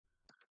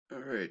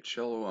Alright,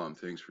 Shalom,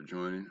 thanks for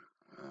joining.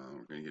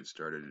 We're going to get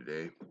started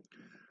today.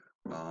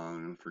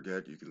 Don't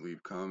forget, you can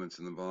leave comments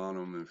in the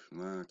bottom. If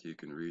not, you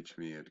can reach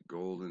me at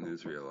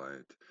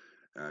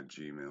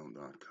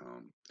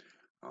goldenisraelite@gmail.com.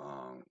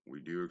 We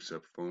do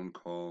accept phone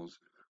calls.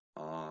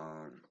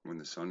 When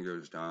the sun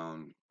goes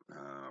down,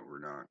 we're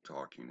not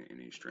talking to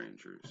any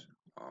strangers.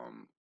 I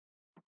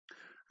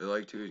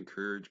like to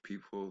encourage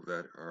people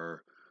that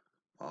are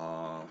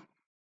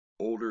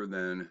older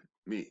than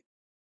me,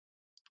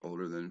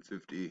 older than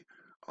 50,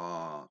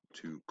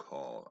 to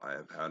call. I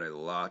have had a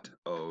lot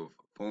of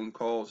phone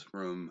calls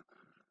from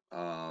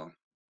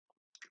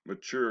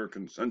mature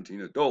consenting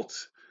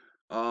adults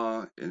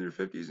in their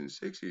 50s and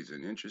 60s,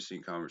 and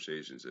interesting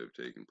conversations that have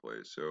taken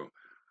place. So,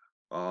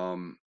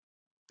 I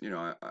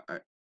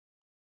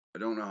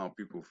don't know how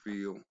people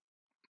feel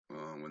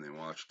when they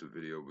watch the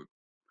video, but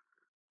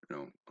you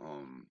know,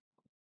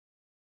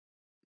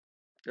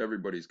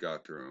 everybody's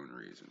got their own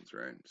reasons,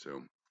 right?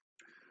 So,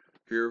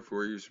 here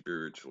for you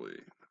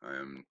spiritually. I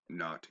am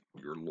not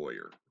your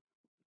lawyer.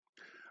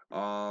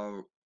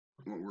 What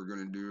we're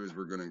going to do is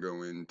we're going to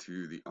go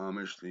into the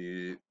Amish,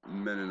 the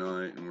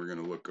Mennonite, and we're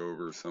going to look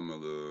over some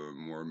of the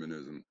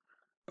Mormonism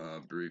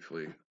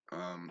briefly.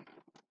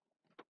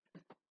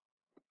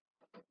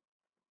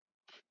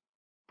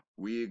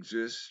 We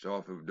exist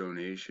off of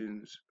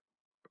donations,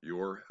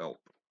 your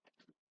help.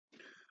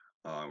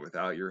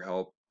 Without your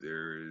help,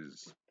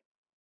 there's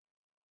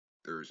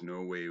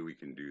no way we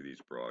can do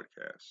these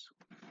broadcasts.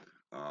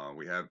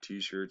 We have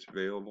t-shirts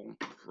available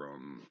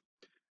from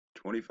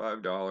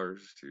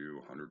 $25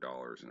 to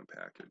 $100 in a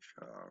package.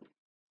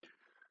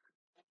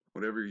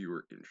 Whatever you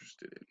are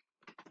interested in.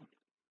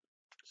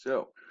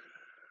 So,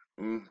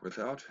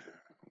 without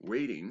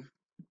waiting,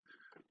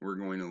 we're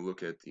going to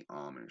look at the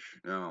Amish.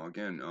 Now,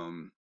 again,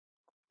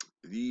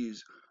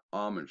 these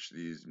Amish,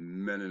 these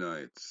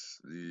Mennonites,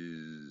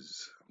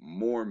 these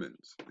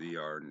Mormons, they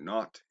are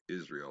not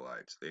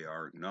Israelites. They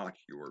are not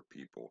your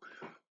people.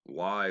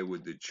 Why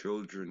would the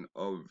children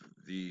of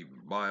the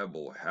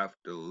Bible have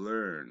to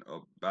learn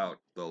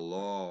about the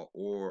law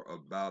or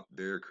about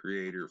their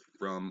creator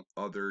from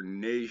other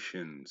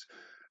nations?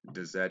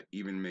 Does that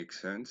even make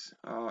sense?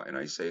 And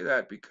I say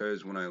that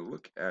because when I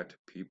look at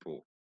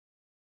people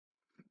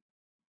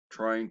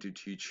trying to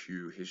teach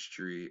you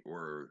history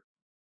or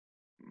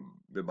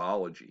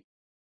biology,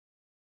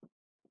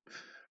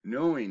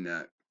 knowing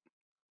that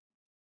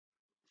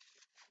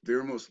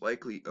they're most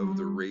likely of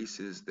the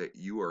races that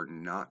you are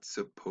not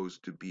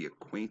supposed to be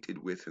acquainted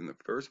with in the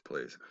first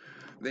place,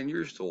 then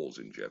your soul's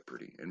in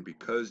jeopardy. And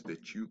because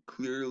that you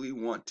clearly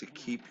want to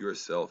keep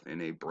yourself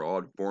in a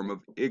broad form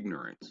of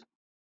ignorance,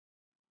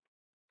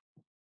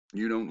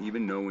 you don't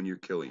even know when you're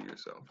killing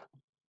yourself.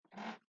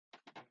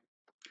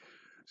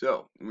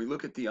 So, when we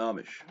look at the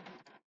Amish,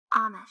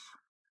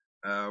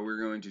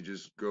 we're going to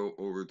just go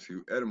over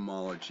to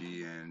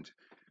etymology, and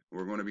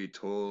we're going to be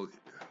told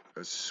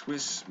a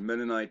Swiss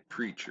Mennonite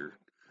preacher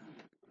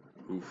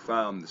who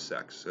found the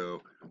sect.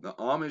 So the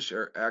Amish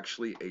are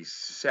actually a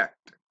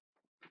sect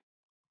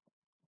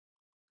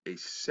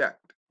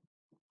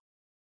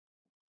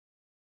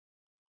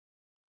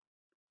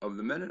of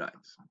the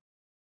Mennonites.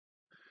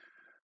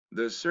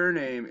 The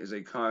surname is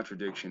a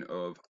contradiction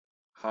of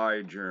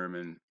High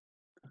German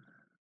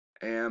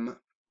Ambatman,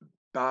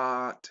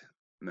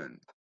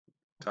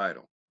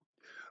 title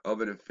of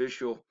an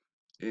official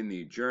in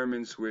the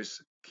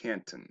German-Swiss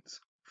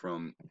cantons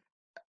from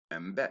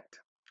Ambet,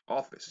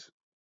 office.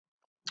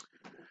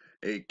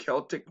 A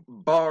Celtic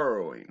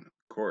borrowing,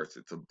 of course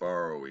it's a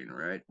borrowing,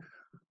 right?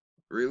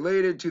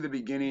 Related to the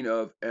beginning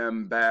of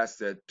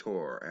ambassador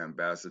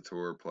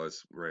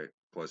plus, right,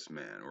 plus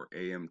man, or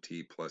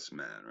AMT plus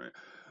man, right?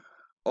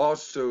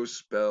 Also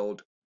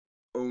spelled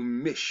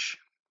omish,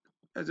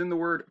 as in the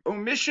word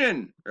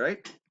omission,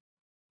 right?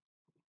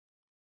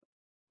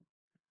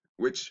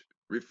 Which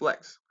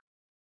reflects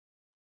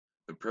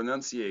the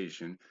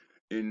pronunciation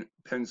in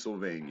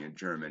Pennsylvania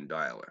German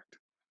dialect.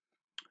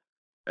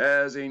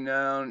 As a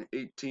noun,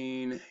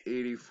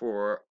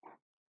 1884,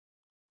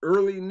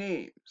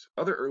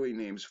 other early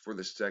names for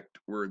the sect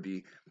were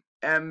the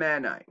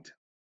Ammonite.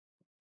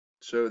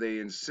 So they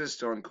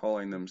insist on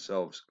calling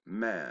themselves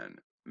man,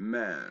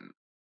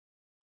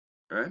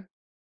 right?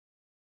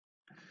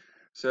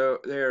 So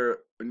they're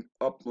an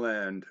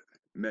upland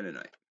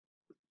Mennonite.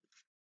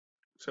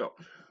 So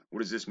what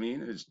does this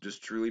mean? It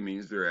just truly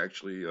means they're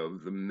actually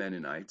of the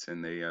Mennonites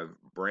and they have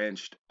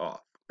branched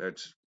off.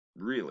 That's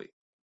really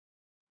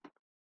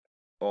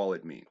all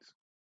it means.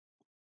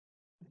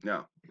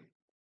 Now,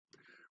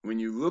 when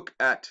you look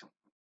at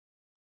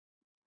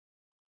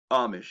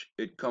Amish,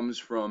 it comes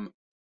from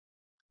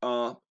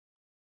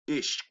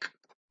ishk,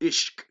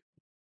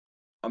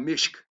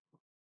 amishk.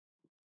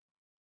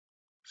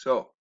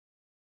 So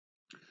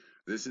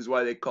this is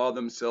why they call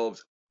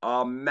themselves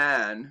a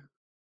man,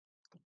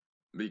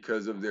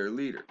 because of their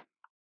leader,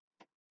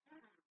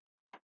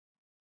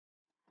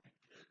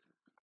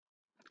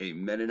 a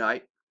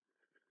Mennonite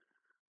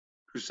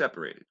who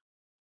separated.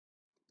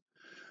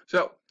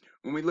 So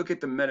when we look at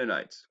the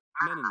Mennonites,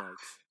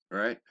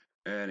 right,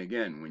 And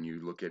again, when you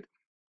look at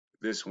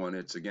this one,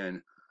 it's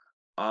again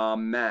a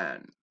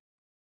man,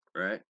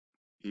 right?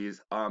 He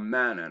is a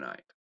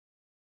Mennonite.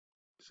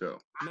 So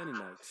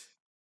Mennonite.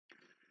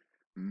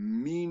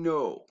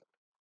 Meno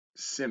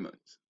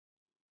Simmons,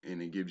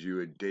 and it gives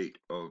you a date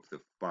of the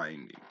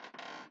finding.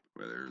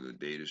 Whether the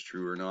date is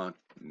true or not,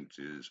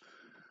 it's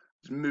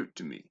moot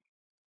to me,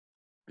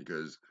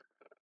 because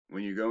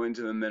when you go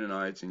into the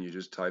Mennonites and you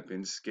just type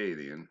in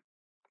Scythian,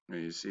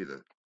 and you see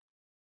that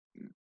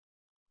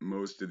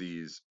most of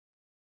these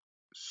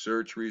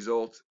search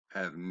results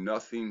have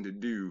nothing to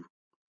do,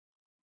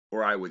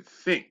 or I would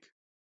think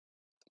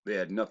they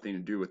had nothing to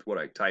do with what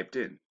I typed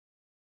in.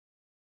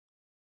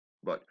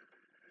 But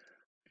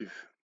if,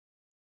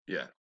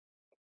 yeah.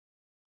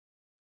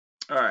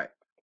 All right.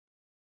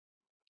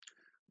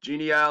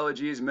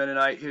 Genealogies,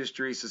 Mennonite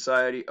History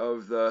Society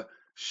of the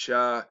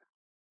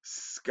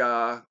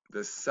Saskatchewan,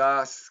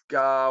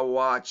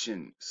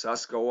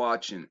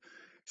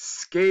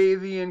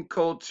 Scythian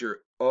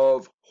culture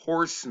of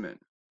horsemen,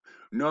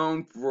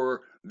 known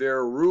for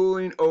their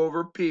ruling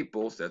over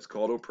peoples, that's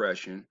called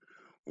oppression,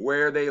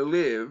 where they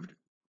lived,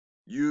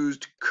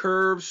 used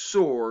curved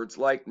swords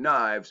like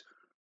knives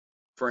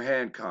for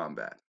hand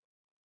combat.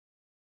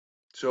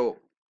 So,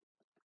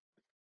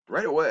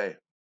 right away,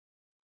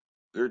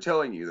 they're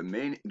telling you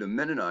the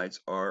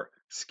Mennonites are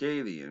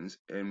Scythians,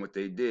 and what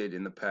they did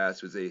in the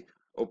past was they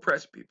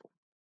oppressed people.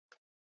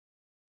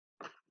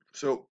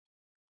 So,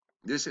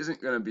 this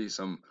isn't going to be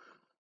some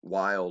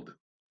wild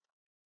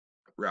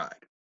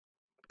ride.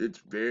 It's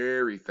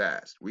very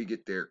fast. We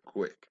get there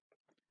quick.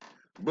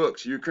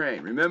 Books,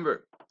 Ukraine.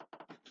 Remember,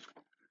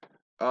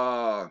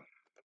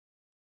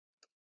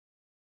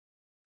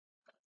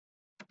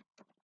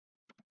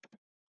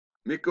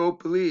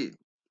 Mykopolid.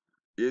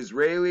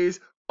 Israelis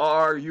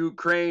are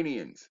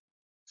Ukrainians.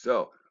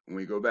 So, when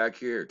we go back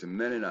here to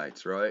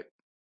Mennonites, right?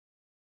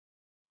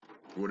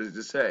 What does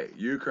it say?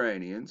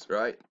 Ukrainians,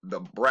 right?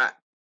 The brat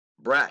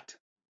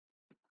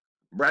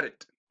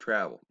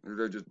travel.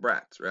 They're just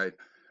brats, right?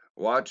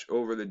 Watch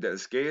over the dead.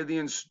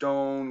 Scythian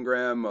stone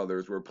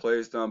grandmothers were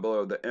placed on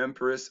below. The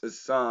empress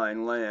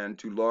assigned land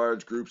to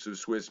large groups of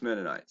Swiss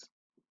Mennonites.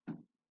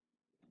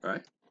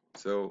 Right?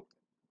 So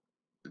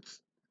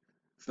it's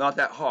not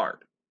that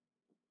hard.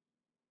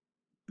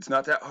 It's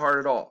not that hard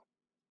at all.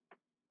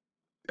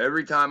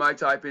 Every time I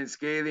type in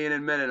Scythian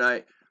and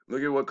Mennonite,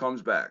 look at what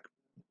comes back.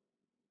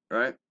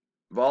 Right?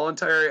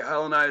 Voluntary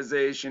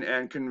Hellenization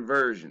and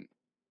conversion.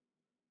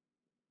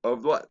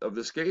 Of what? Of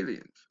the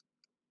Scythians.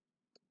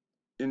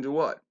 Into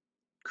what?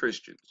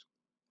 Christians.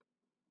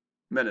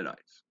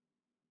 Mennonites.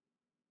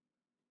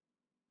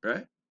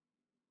 Right?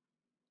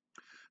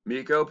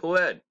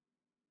 Mykopolid.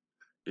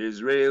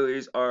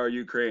 Israelis are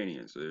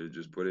Ukrainians. So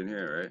just put in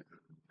here, right?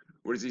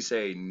 What does he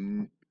say?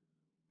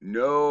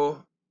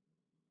 No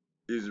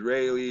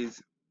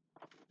Israelis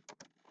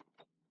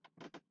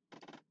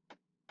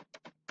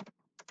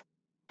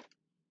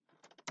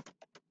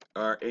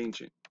are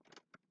ancient.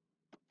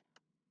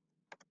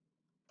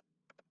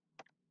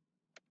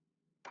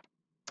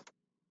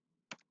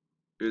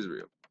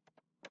 Israel.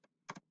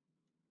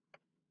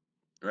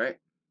 Right?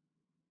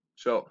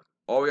 So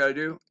all we got to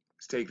do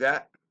is take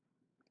that,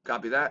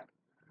 copy that,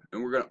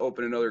 and we're going to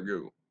open another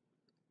Google.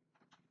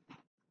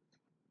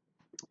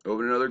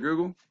 Open another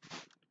Google.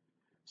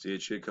 See,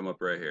 it should come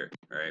up right here.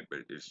 All right, but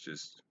it's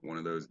just one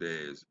of those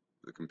days.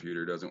 The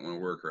computer doesn't want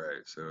to work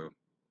right. So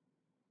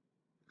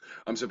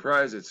I'm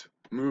surprised it's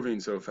moving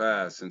so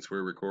fast since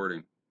we're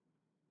recording.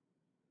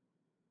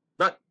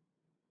 But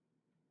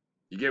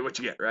you get what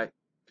you get, right?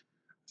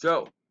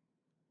 So,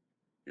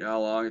 you know how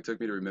long it took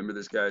me to remember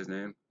this guy's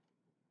name?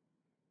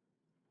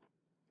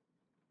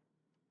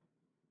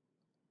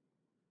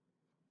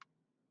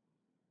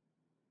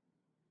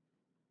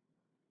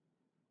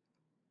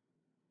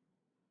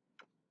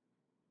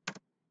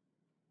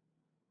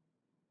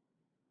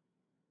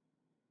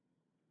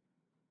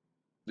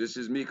 This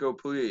is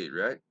Mykopolid,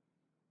 right?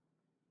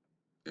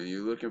 And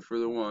you're looking for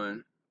the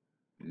one.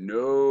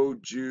 No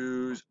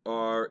Jews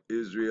are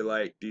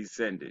Israelite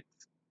descendants.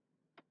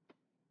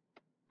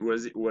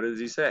 What does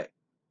he say?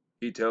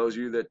 He tells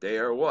you that they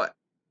are what?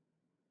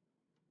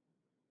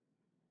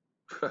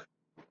 It's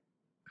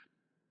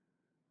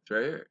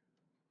right here.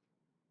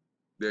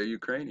 They're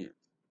Ukrainians.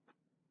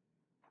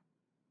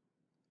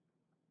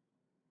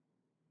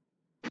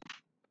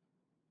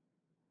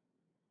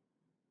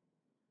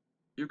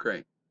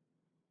 Ukraine.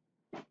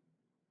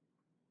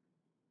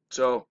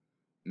 So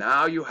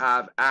now you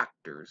have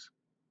actors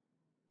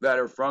that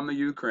are from the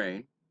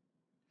Ukraine,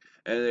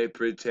 and they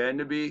pretend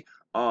to be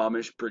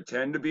Amish,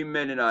 pretend to be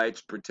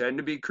Mennonites, pretend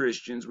to be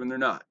Christians when they're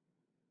not.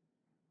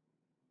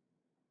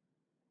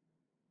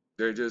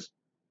 They're just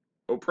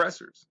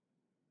oppressors.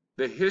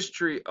 The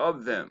history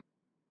of them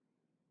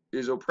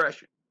is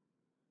oppression,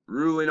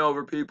 ruling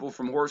over people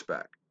from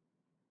horseback.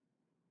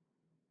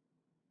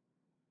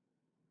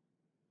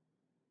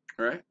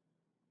 Right?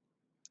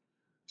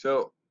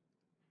 So,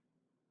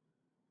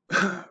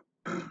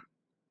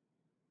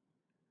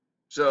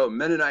 so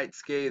Mennonite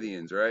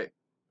Scythians, right?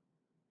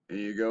 And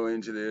you go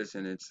into this,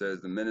 and it says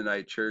the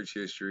Mennonite church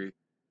history.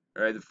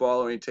 All right, the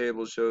following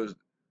table shows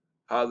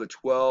how the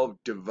 12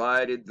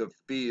 divided the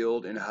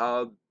field and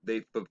how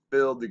they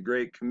fulfilled the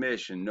Great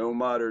Commission. No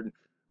modern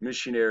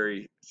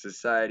missionary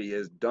society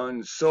has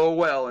done so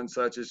well in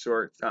such a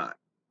short time.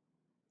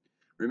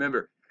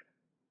 Remember,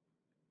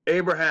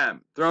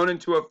 Abraham, thrown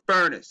into a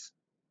furnace,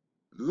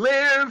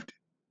 lived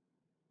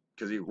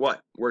because he what?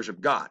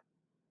 Worshiped God.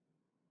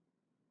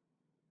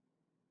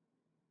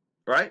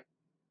 Right?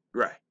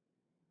 Right.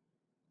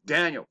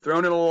 Daniel,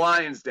 thrown in a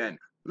lion's den,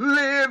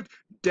 lived.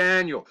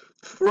 Daniel,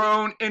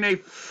 thrown in a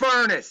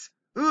furnace,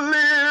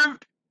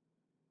 lived.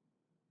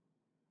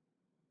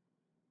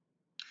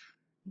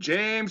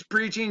 James,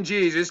 preaching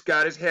Jesus,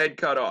 got his head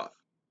cut off.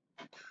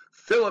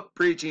 Philip,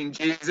 preaching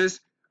Jesus,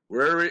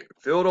 where he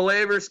filled a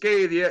laver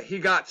Scythia, he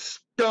got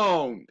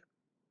stoned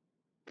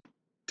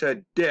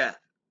to death.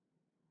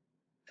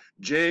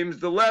 James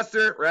the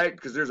Lesser, right,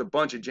 because there's a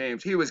bunch of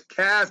James, he was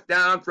cast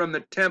down from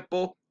the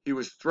temple. He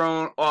was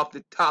thrown off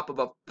the top of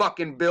a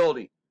fucking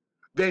building,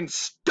 then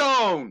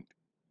stoned.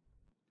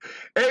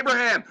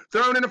 Abraham,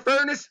 thrown in a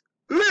furnace,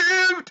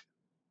 lived.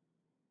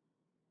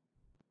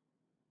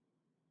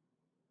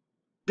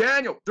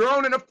 Daniel,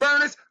 thrown in a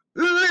furnace,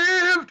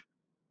 lived.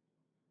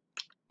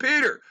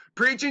 Peter,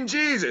 preaching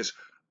Jesus,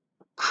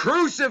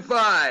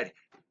 crucified,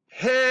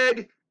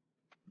 head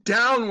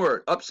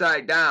downward,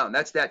 upside down.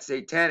 That's that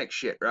satanic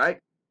shit, right?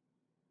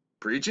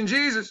 Preaching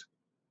Jesus.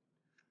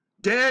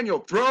 Daniel,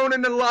 thrown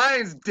in the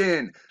lion's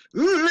den,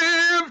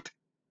 lived.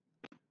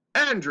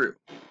 Andrew,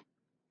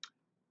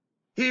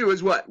 he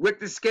was what?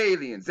 With the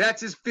Scythians.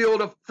 That's his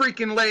field of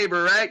freaking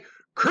labor, right?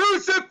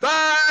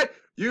 Crucified.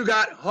 You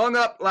got hung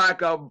up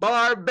like a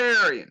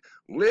barbarian.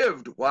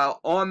 Lived while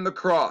on the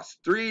cross.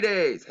 3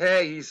 days.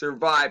 Hey, he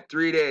survived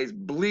 3 days,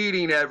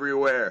 bleeding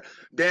everywhere.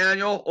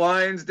 Daniel,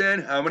 lion's den.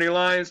 How many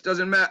lions?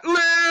 Doesn't matter.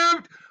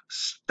 Lived.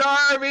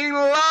 Starving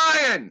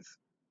lions.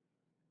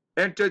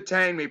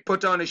 Entertain me.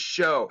 Put on a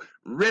show.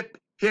 Rip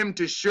him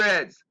to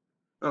shreds.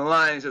 The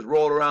lions just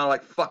rolled around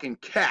like fucking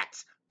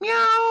cats.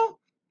 Meow.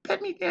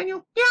 Pet me,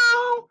 Daniel.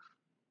 Meow.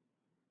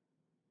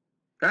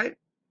 Right?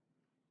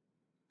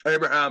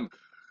 Abraham,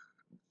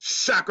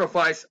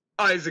 sacrifice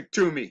Isaac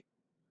to me.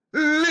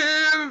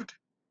 Lived.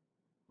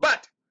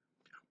 But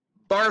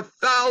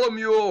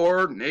Bartholomew,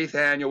 or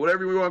Nathaniel,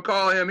 whatever we want to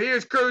call him, he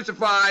is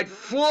crucified,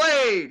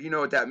 flayed. You know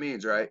what that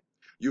means, right?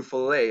 You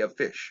fillet a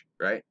fish,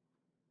 right?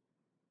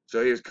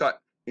 So he is cut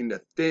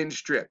into thin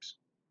strips,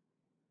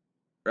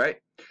 right?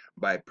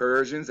 By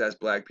Persians, that's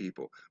black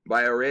people.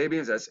 By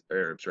Arabians, that's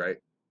Arabs, right?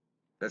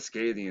 That's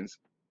Scythians.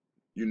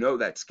 You know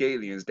that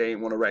Scythians, they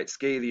ain't want to write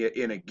Scythia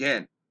in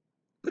again.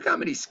 Look how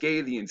many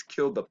Scythians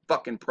killed the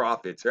fucking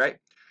prophets, right?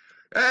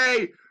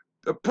 Hey,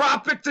 the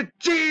prophets of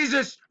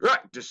Jesus, right?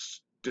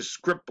 Just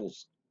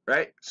scripples,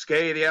 right?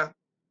 Scythia,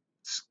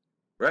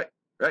 right?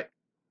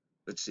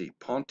 Let's see,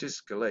 Pontus,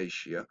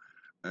 Galatia,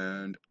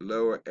 and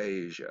Lower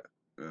Asia.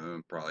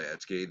 Probably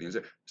had Scythians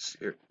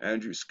there.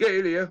 Andrew,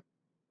 Scythia,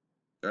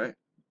 right?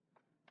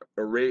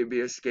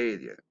 Arabia,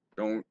 Scythia.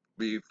 Don't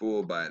be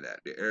fooled by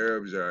that. The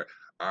Arabs are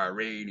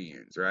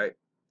Iranians, right?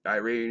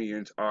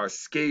 Iranians are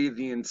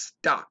Scythian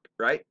stock,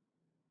 right?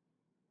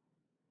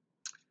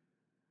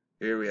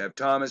 Here we have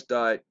Thomas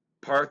died,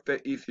 Partha,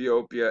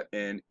 Ethiopia,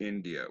 and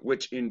India.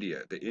 Which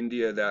India? The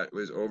India that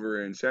was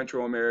over in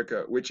Central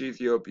America. Which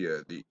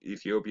Ethiopia? The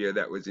Ethiopia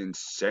that was in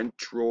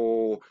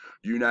Central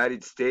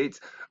United States.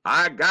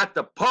 I got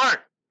the part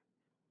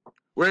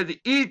where the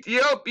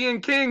Ethiopian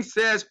king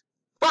says,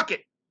 fuck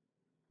it,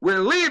 we're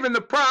leaving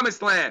the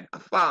promised land. I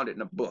found it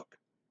in a book.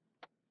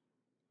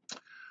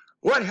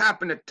 What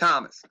happened to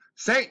Thomas?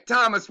 St.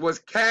 Thomas was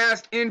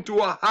cast into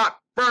a hot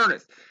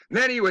furnace.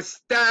 Then he was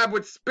stabbed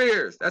with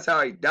spears. That's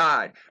how he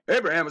died.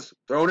 Abraham was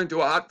thrown into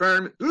a hot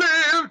furnace,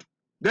 lived.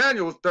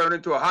 Daniel was thrown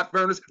into a hot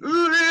furnace,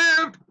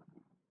 lived.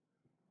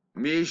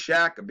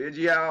 Meshach,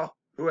 Abijah,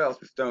 who else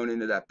was thrown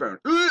into that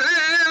furnace?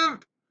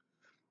 Lived.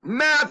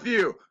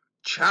 Matthew,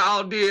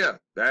 Chaldea,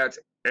 that's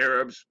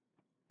Arabs.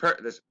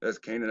 That's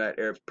Canaanite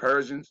Arabs.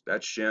 Persians,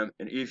 that's Shem,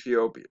 and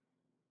Ethiopia.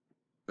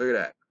 Look at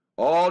that.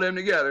 All them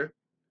together.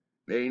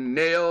 They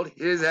nailed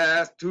his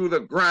ass to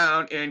the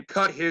ground and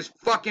cut his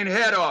fucking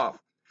head off.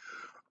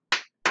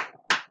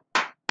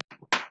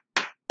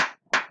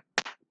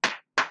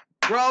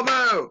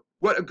 Bravo!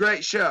 What a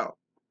great show.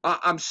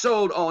 I'm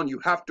sold on you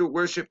have to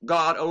worship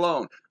God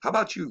alone. How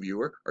about you,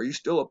 viewer? Are you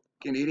still a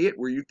fucking idiot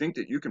where you think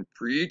that you can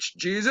preach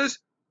Jesus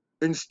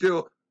and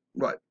still,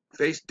 what,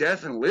 face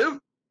death and live?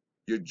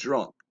 You're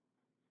drunk.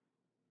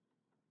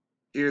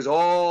 Here's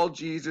all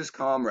Jesus'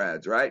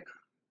 comrades, right?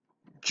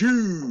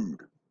 Jude.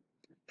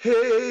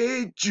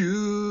 Hey,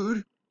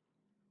 Jude,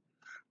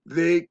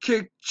 they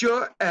kicked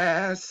your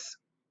ass,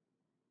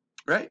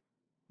 right?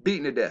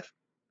 Beaten to death.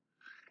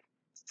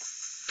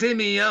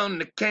 Simeon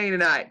the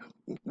Canaanite.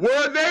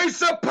 Were they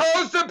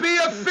supposed to be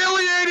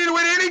affiliated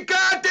with any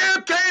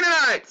goddamn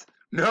Canaanites?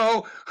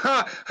 No.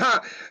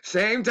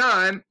 Same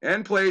time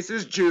and place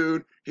as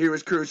Jude, he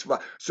was crucified.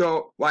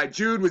 So while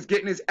Jude was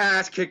getting his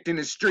ass kicked in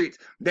the streets,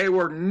 they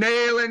were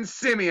nailing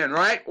Simeon,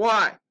 right?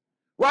 Why?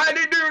 Why did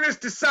they do this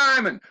to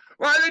Simon?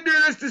 Why did they do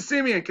this to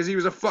Simeon? Because he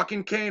was a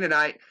fucking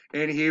Canaanite,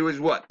 and he was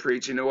what?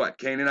 Preaching to what?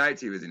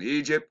 Canaanites. He was in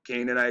Egypt,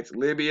 Canaanites,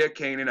 Libya,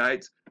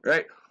 Canaanites,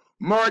 right?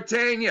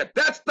 Mauritania.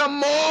 That's the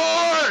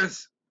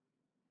Moors!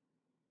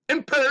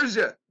 In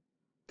Persia.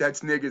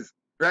 That's niggas,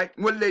 right?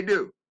 What did they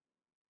do?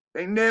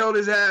 They nailed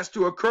his ass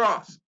to a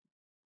cross.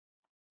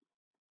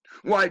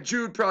 Why,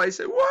 Jude probably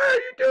said, why are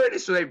you doing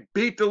this? So they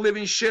beat the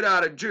living shit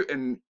out of Jude,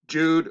 and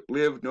Jude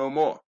lived no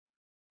more.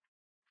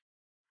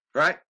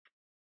 Right?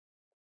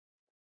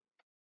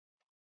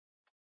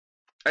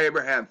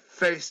 Abraham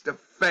face to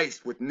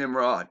face with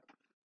Nimrod.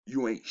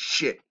 You ain't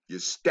shit. Your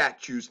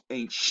statues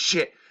ain't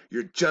shit.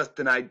 You're just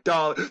an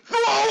idolater. Throw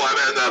him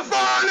in the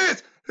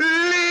furnace!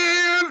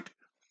 Lived!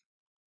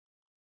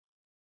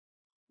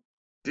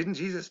 Didn't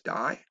Jesus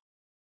die?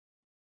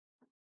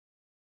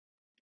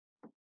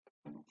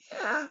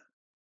 Yeah.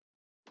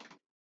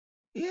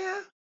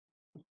 Yeah.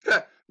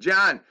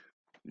 John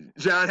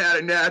had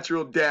a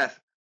natural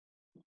death.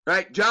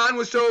 Right? John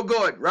was so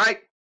good, right?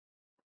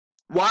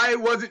 Why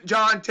wasn't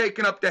John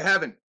taken up to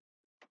heaven?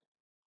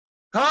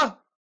 Huh?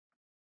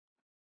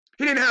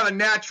 He didn't have a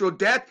natural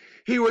death.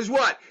 He was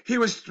what? He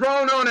was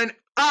thrown on an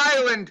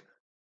island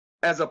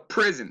as a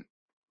prison.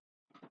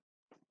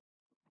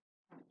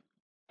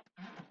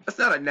 That's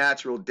not a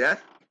natural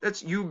death.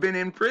 That's you've been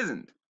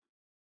imprisoned.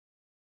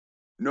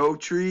 No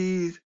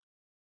trees.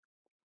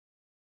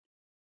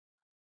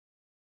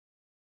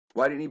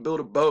 Why didn't he build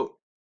a boat?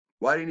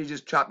 Why didn't he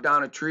just chop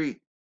down a tree?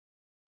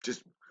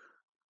 Just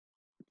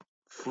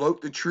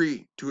float the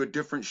tree to a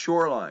different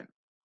shoreline.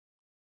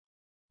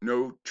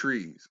 No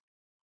trees.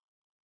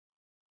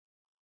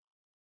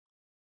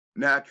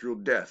 Natural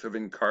death of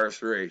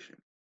incarceration.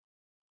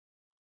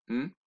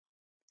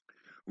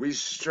 We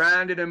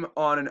stranded him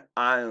on an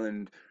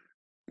island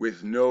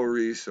with no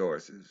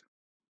resources.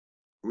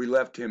 We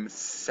left him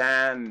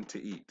sand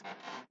to eat.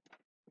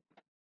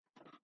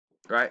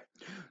 Right?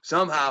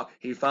 Somehow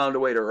he found a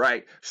way to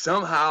write.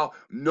 Somehow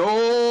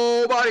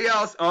nobody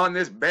else on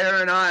this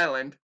barren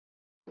island,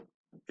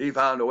 he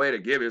found a way to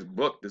give his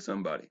book to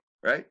somebody.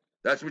 Right?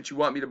 That's what you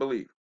want me to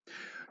believe.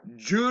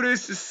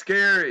 Judas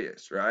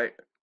Iscariot, right?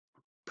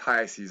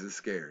 Pisces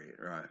Iscariot,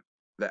 right?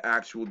 The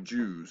actual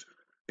Jews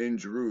in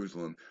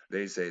Jerusalem,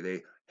 they say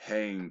they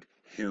hanged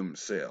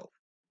himself.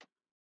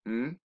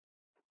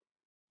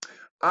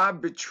 I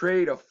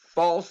betrayed a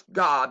false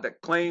god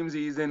that claims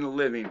he's in the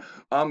living.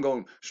 I'm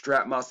going to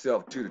strap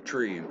myself to the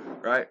tree,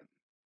 right?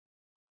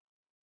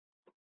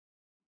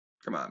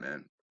 Come on,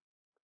 man.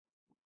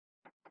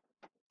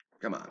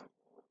 Come on.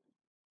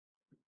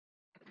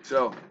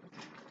 So,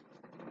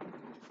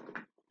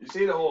 you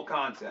see the whole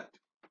concept.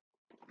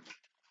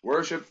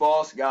 Worship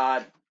false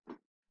god,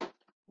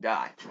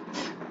 die.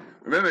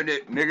 Remember,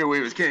 nigga,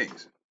 we was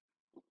kings.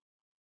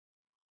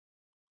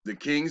 The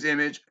king's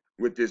image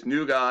with this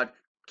new god,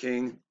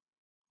 king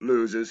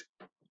loses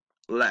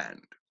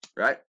land,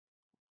 right?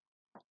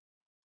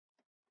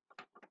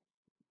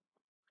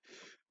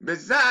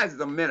 Besides,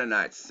 the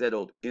Mennonites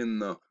settled in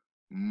the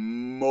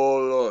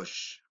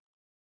Molosh.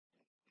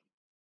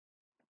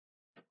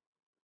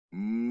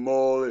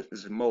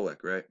 This is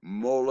Molech, right?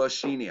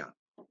 Moloshinia.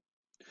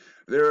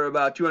 There are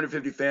about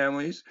 250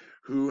 families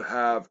who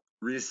have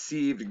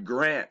received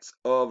grants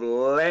of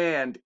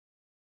land,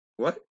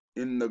 what?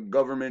 In the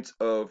governments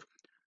of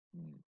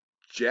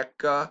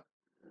Jekka,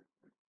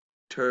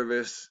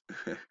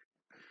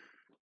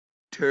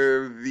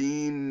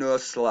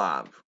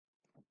 Tervinoslav,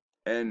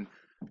 and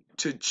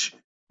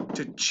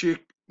Tchernigov.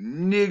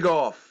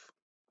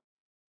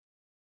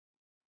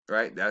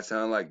 Right? That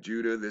sounds like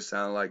Judah. This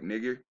sounds like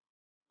nigger.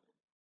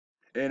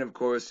 And of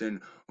course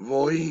in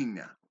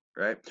Volhynia,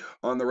 right?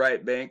 On the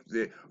right bank,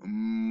 the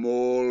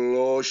Moloshnia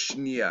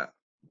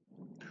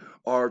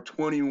are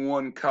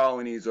 21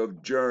 colonies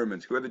of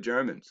Germans. Who are the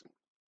Germans?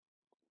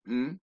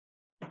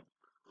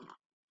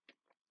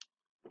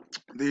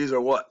 These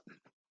are what?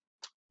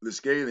 The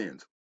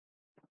Scythians.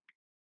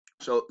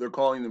 So they're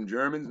calling them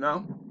Germans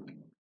now?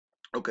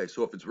 Okay,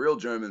 so if it's real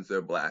Germans,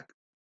 they're black.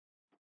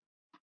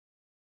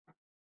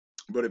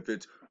 But if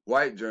it's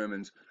white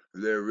Germans,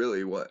 they're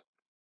really what?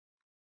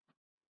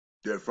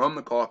 They're from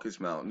the Caucasus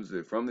Mountains.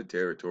 They're from the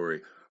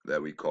territory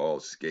that we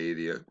call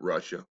Scythia,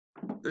 Russia.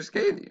 They're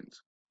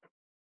Scythians.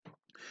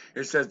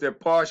 It says they're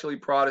partially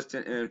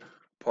Protestant and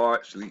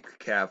partially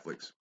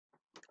Catholics,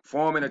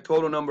 forming a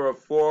total number of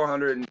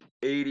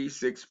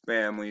 486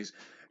 families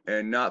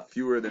and not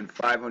fewer than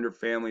 500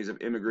 families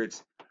of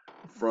immigrants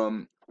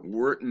from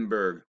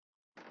Württemberg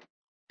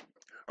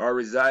are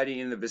residing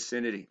in the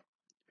vicinity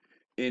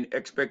in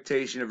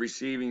expectation of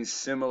receiving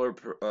similar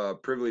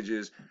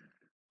privileges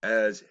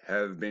as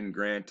have been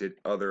granted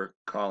other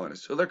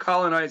colonists. So they're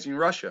colonizing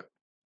Russia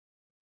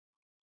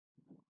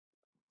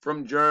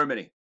from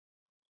Germany.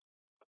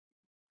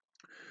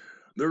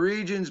 The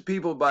regions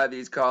peopled by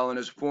these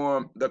colonists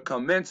form the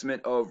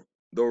commencement of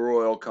the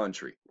royal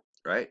country,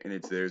 right?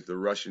 And there's the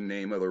Russian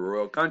name of the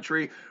royal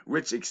country,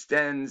 which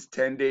extends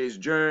 10 days'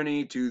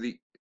 journey to the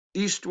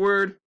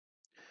eastward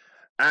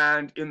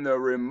and in the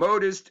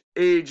remotest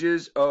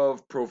ages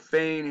of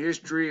profane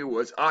history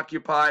was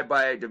occupied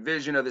by a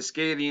division of the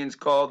Scythians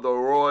called the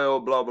Royal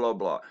blah blah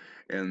blah.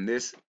 And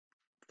this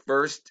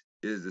first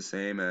is the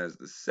same as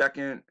the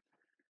second,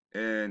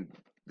 and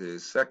the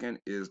second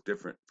is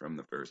different from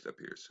the first up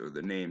here. So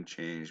the name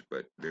changed,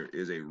 but there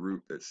is a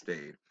root that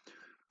stayed.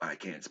 I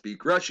can't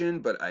speak Russian,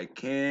 but I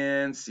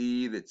can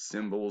see that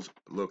symbols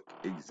look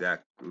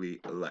exactly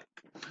alike.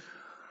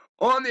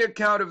 On the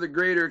account of the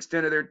greater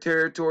extent of their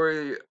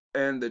territory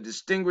and the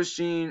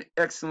distinguishing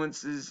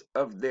excellences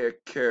of their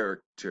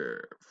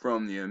character,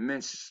 from the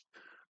immense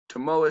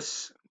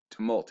tumulus,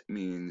 tumult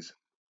means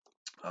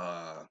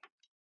out.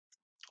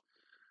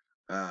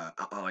 I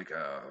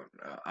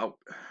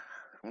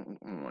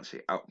don't want to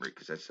say outbreak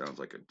because that sounds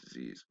like a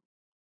disease.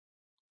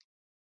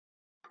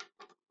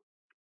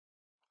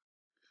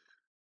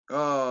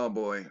 Oh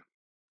boy.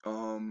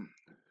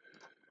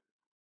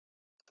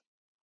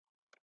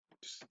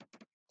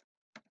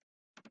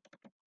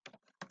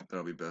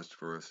 That'll be best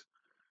for us.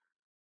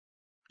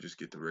 Just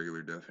get the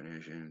regular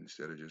definition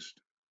instead of just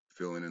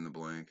filling in the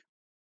blank.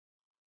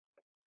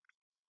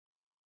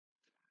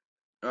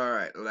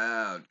 Alright,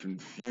 loud,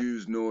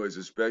 confused noise,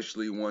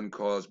 especially one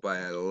caused by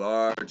a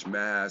large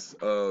mass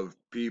of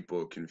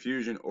people,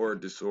 confusion or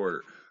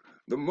disorder.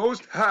 The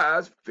Most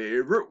High's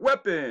favorite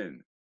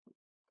weapon.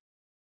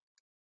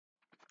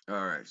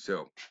 Alright,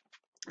 so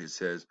it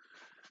says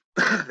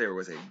there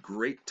was a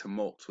great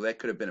tumult. So that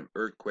could have been an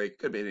earthquake,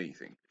 could have been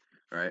anything.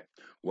 Right?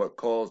 What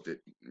caused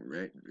it,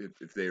 right?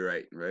 If they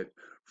write, right?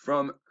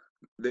 From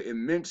the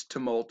immense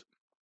tumult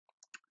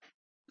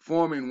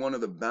forming one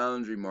of the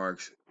boundary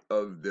marks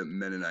of the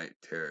Mennonite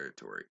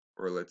territory.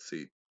 Or let's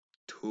see,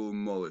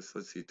 tumulus.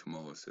 Let's see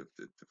tumulus if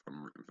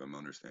I'm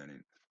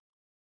understanding.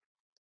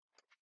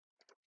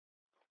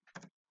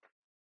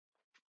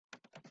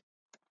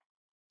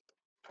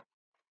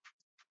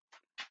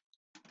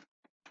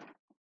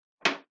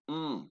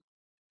 Look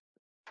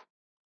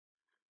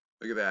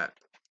at that.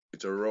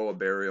 It's a row of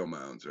burial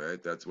mounds,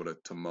 right? That's what a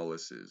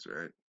tumulus is,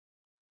 right?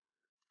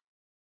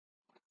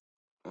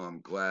 Well, I'm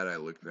glad I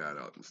looked that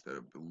up instead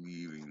of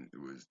believing it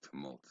was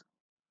tumult.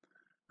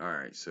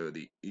 Alright, so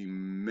the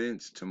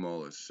immense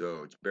tumulus,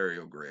 so it's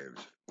burial graves,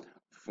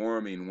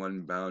 forming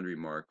one boundary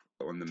mark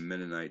on the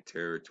Mennonite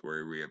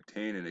territory. We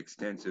obtain an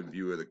extensive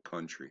view of the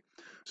country.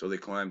 So they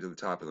climbed to the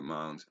top of the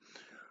mounds.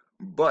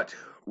 But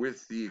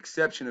with the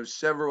exception of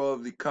several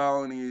of the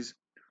colonies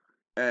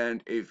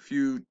and a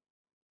few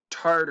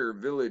Tartar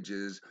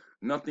villages,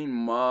 nothing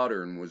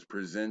modern was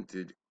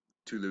presented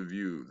to the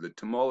view. The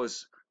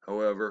tumulus,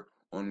 however,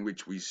 on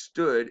which we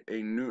stood,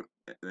 and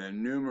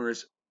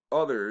numerous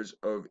others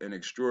of an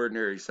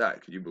extraordinary size.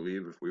 Could you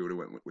believe if we would have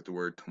went with the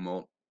word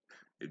tumult,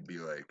 it'd be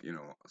like, you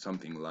know,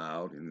 something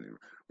loud. And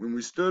when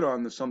we stood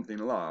on the something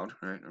loud,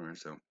 right? All right,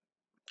 so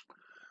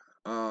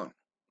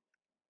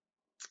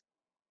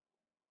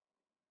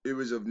it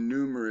was of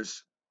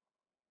numerous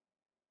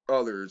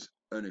others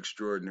an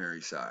extraordinary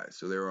size.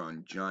 So they were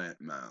on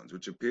giant mounds,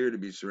 which appeared to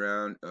be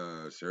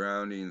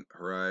surrounding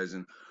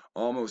horizon,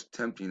 almost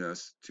tempting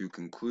us to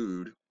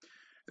conclude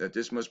that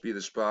this must be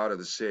the spot of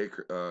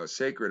the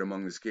sacred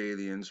among the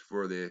Scythians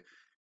for the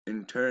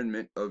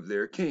interment of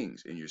their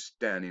kings, and you're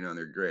standing on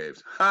their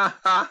graves. Ha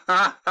ha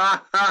ha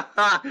ha ha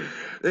ha!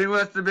 They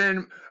must have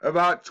been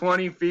about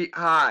 20 feet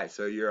high,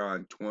 so you're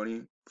on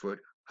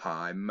 20-foot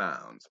high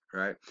mounds,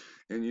 right?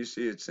 And you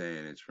see it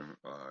saying it's from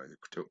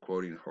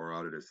quoting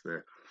Herodotus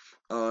there,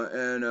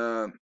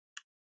 and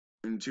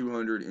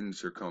 200 in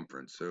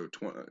circumference, so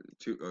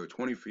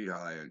 20 feet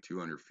high and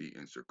 200 feet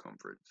in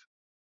circumference.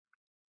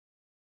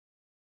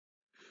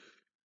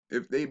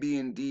 If they be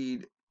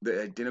indeed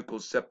the identical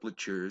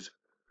sepulchres,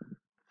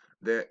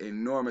 their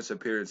enormous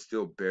appearance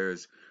still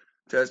bears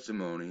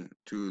testimony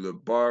to the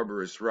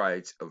barbarous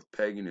rites of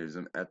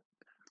paganism at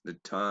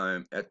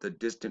the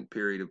distant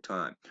period of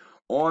time.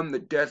 On the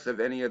death of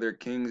any of their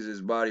kings,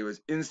 his body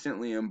was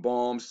instantly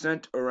embalmed,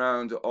 sent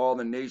around to all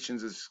the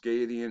nations of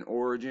Scythian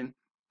origin,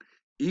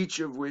 each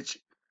of which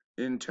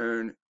in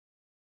turn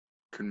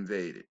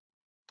conveyed it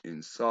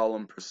in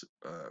solemn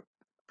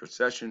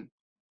procession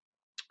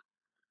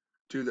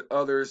to the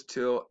others,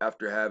 till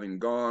after having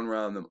gone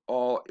round them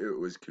all, it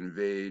was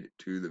conveyed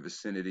to the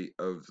vicinity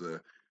of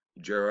the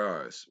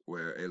Geraris,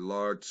 where a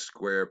large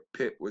square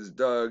pit was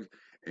dug,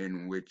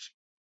 in which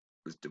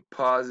was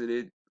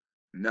deposited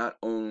not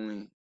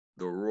only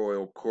the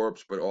royal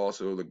corpse, but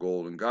also the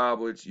golden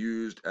goblets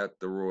used at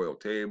the royal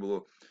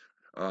table,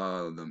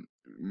 the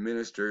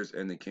ministers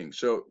and the king.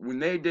 So when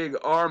they dig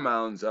our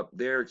mounds up,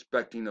 they're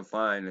expecting to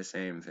find the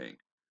same thing,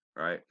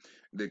 right?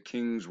 The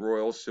king's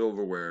royal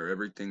silverware,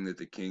 everything that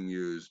the king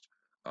used,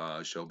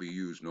 shall be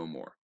used no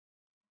more.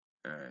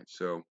 All right,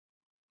 so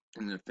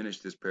I'm going to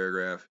finish this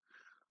paragraph.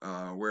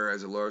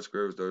 Whereas a large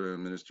square was devoted to the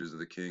ministers of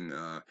the king,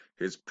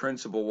 his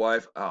principal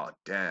wife, oh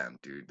damn,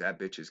 dude, that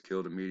bitch is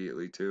killed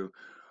immediately too.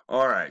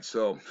 All right,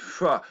 so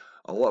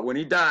when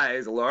he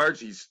dies,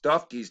 he's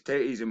stuffed,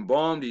 he's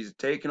embalmed, he's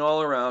taken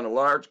all around. A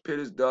large pit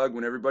is dug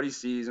when everybody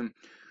sees him.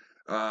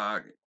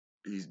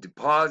 He's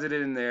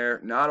deposited in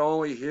there not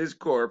only his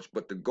corpse,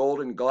 but the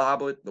golden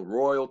goblet, the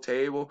royal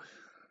table,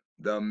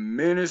 the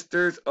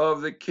ministers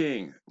of the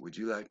king. Would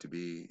you like to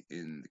be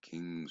in the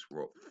king's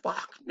royal?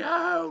 Fuck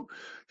no!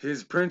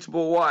 His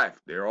principal wife,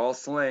 they're all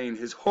slain.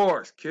 His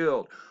horse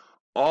killed.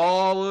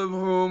 All of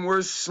whom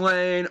were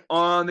slain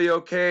on the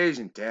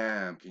occasion.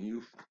 Damn, can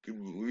you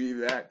believe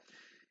that?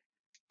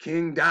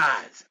 King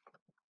dies.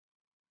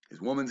 His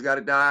woman's got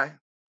to die.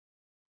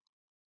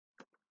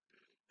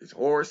 His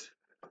horse.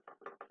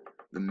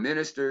 The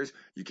ministers.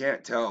 You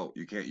can't tell.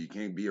 You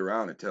can't be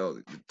around and tell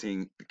the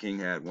king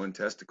had one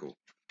testicle.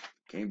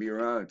 Can't be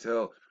around and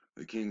tell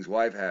the king's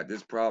wife had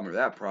this problem or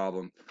that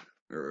problem,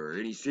 or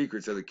any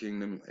secrets of the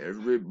kingdom.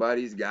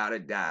 Everybody's got to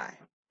die.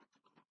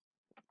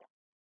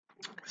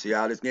 See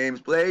how this game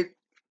is played?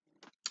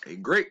 A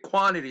great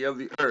quantity of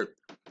the earth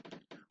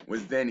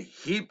was then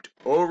heaped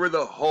over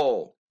the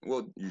whole.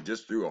 Well, you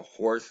just threw a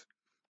horse.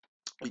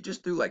 You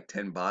just threw like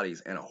 10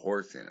 bodies and a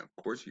horse in. Of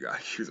course, you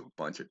got to use a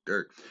bunch of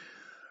dirt.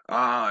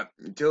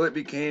 Until it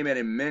became an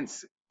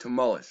immense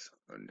tumulus,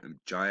 a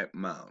giant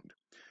mound,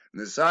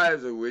 the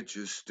size of which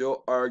is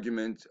still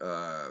argument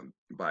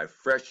by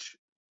fresh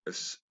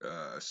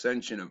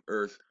ascension of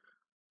earth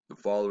the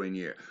following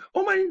year.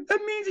 Oh my,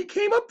 that means he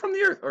came up from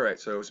the earth. All right,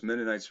 so it's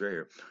Mennonites right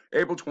here.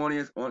 April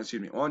 20th,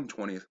 on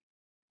 20th,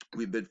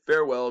 we bid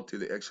farewell to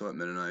the excellent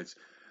Mennonites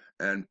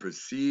and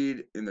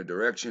proceed in the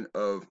direction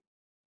of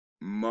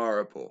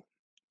Maripol.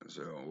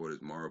 So what is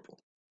Maripol?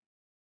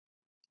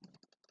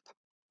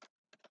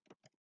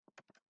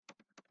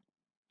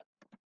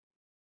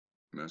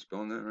 Am I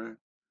spelling that right?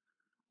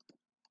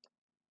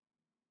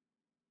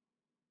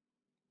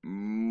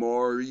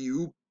 Mariupol.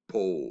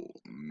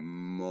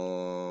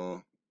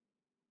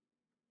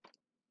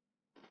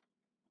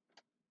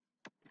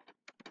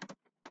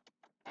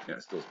 Yeah, I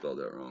still spelled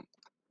that wrong.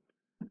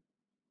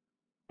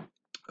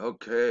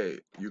 Okay,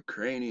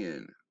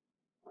 Ukrainian.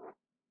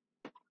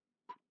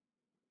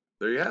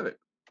 There you have it.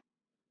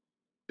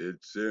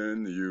 It's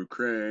in the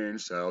Ukraine,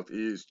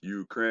 southeast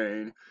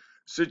Ukraine,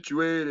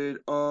 situated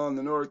on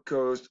the north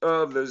coast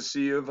of the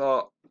Sea of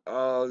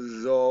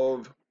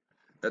Azov,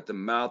 at the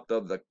mouth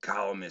of the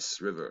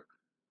Kalmis River.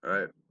 All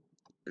right,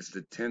 it's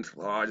the 10th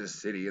largest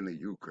city in the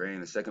Ukraine,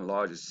 the second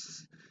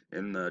largest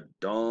in the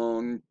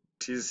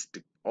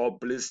Donetsk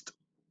Oblast,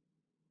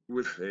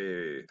 with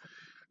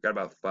got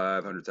about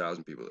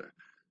 500,000 people there.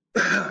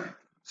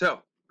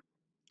 So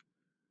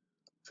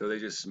they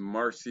just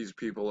marched these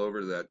people over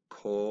to that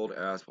cold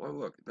ass. Well,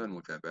 look, it doesn't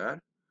look that bad.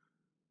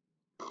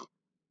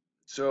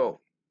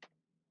 So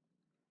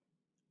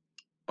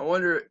I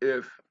wonder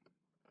if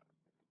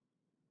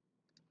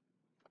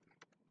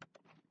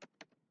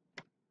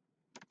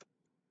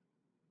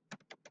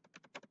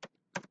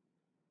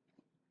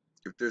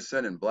they're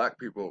sending black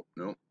people.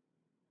 Nope,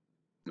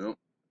 nope,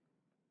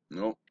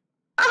 nope.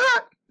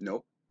 Ah!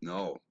 Nope,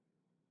 no,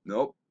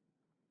 nope,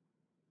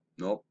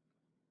 nope.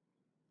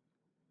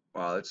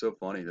 Wow, that's so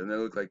funny. Doesn't that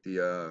look like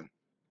the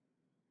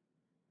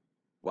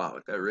wow,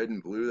 that red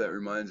and blue? That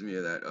reminds me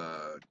of that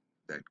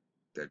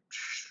that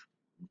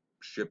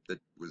ship that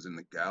was in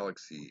the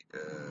galaxy.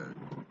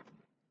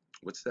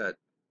 What's that?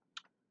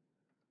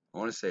 I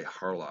want to say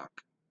Harlock.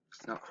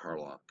 It's not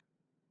Harlock.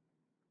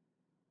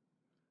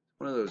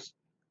 One of those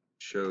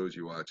shows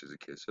you watch as a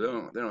kid. So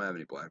they don't have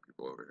any black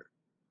people over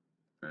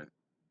here, right?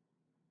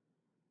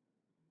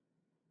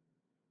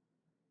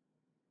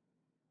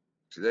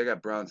 See, they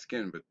got brown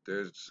skin, but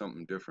there's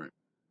something different.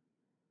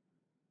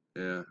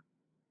 Yeah,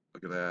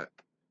 look at that.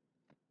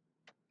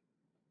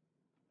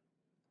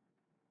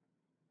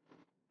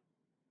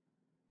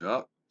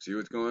 Oh, see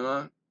what's going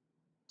on?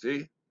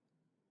 See?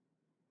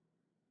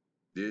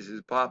 This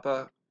is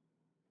Papa.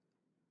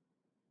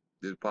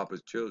 This is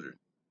Papa's children.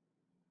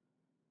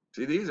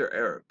 See, these are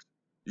Arabs.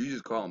 You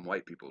just call them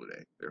white people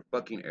today. They're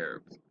fucking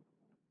Arabs.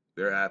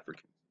 They're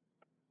African.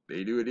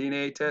 They do a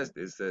DNA test.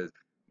 It says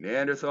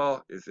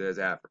Neanderthal. It says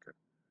Africa.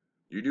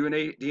 You do a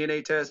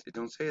DNA test. It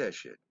don't say that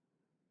shit.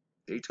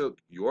 They took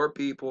your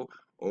people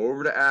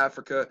over to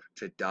Africa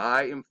to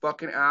die in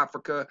fucking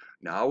Africa.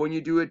 Now when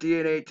you do a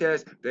DNA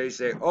test, they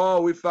say,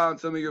 oh, we found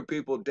some of your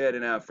people dead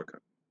in Africa.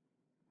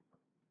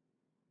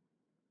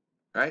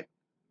 Right?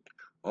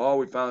 Oh,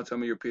 we found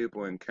some of your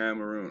people in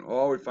Cameroon.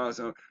 Oh, we found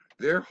some.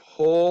 Their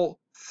whole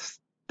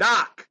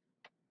stock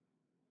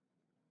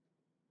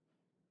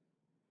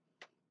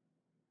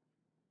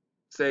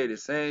say the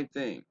same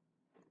thing.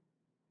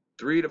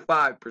 3 to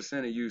 5%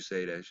 of you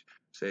say that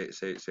say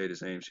the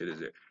same shit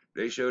as it.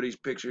 They show these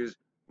pictures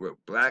with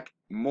black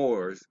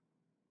Moors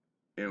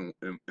and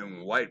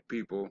white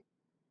people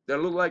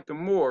that look like the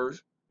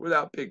Moors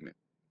without pigment.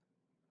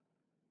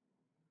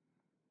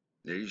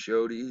 They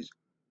show these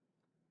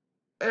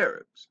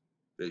Arabs.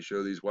 They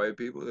show these white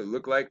people that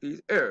look like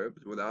these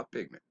Arabs without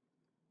pigment.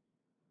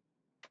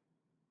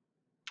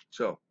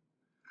 So,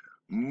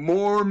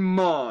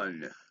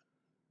 Mormon.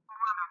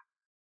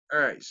 All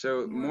right,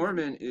 so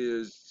Mormon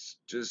is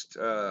just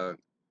a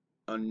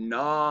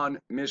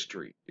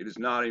non-mystery. It is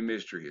not a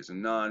mystery. It's a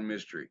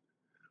non-mystery.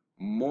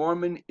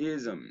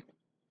 Mormonism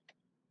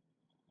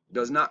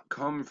does not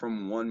come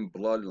from one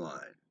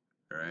bloodline,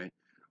 right?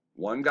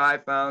 One guy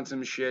found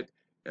some shit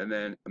and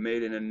then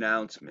made an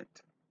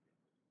announcement.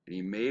 And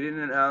he made an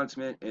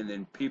announcement, and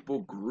then people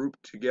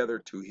grouped together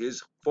to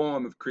his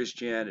form of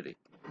Christianity.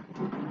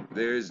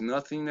 There is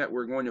nothing that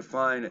we're going to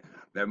find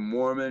that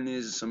Mormon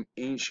is some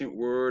ancient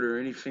word or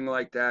anything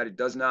like that. It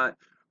does not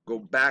go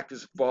back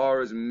as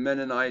far as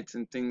Mennonites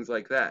and things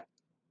like that.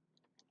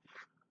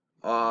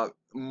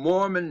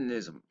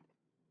 Mormonism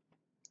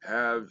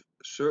have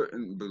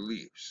certain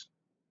beliefs.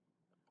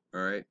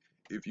 All right.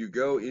 If you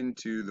go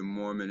into the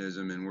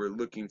Mormonism, and we're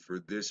looking for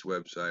this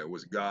website,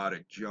 was God a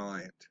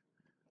giant?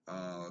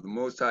 The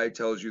Most High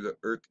tells you the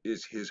earth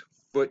is his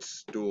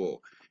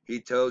footstool. He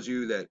tells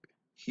you that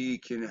he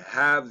can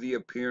have the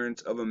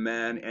appearance of a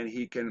man and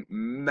he can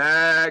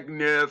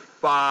magnify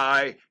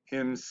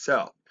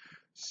himself.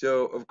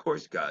 So, of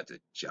course, God's a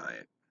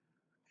giant.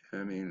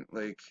 I mean,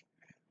 like,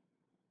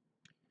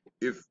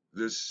 if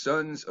the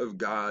sons of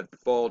God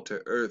fall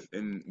to earth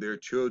and their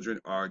children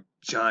are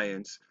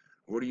giants,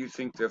 what do you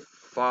think their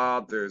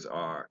fathers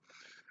are?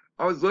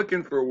 I was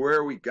looking for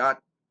where we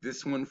got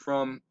this one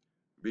from,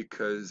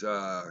 because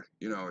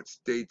you know, it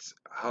states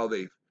how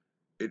it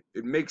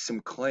makes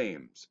some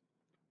claims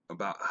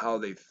about how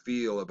they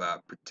feel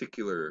about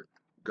particular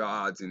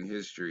gods in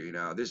history.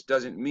 Now, this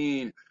doesn't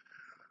mean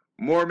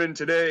Mormon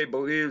today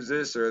believes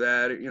this or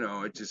that. You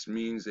know, it just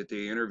means that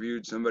they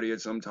interviewed somebody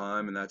at some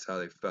time and that's how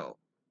they felt.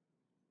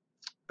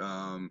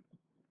 But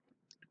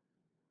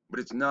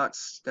it's not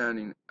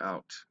standing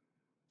out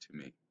to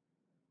me.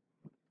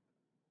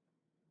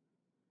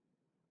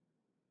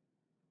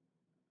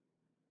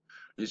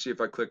 You see,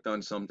 if I clicked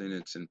on something,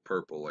 it's in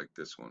purple like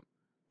this one,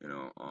 you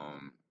know.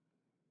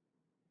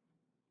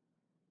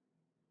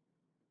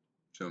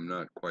 So I'm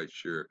not quite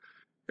sure.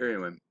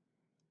 Anyway,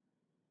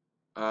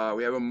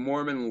 we have a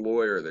Mormon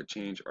lawyer that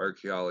changed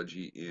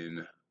archaeology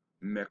in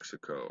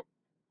Mexico.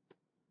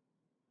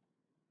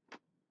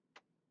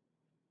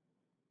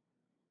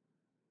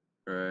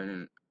 All right,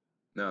 and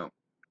now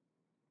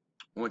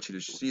I want you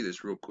to see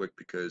this real quick,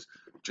 because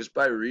just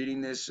by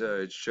reading this,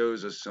 it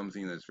shows us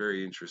something that's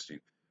very interesting.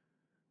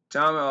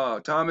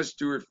 Thomas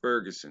Stewart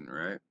Ferguson,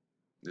 right?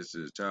 This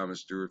is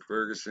Thomas Stewart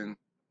Ferguson,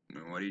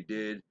 and what he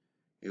did.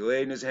 He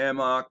laid in his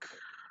hammock,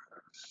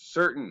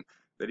 certain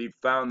that he'd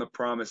found the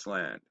promised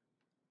land.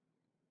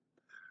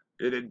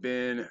 It had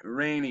been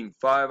raining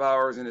 5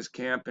 hours in his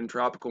camp in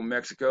tropical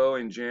Mexico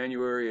in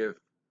January of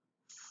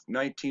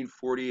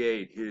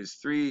 1948. His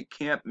 3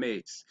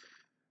 campmates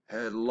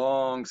had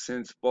long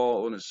since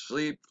fallen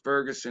asleep.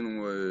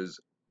 Ferguson was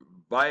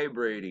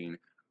vibrating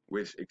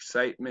with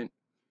excitement.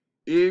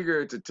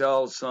 Eager to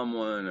tell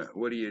someone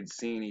what he had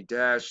seen, he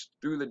dashed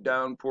through the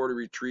downpour to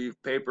retrieve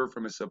paper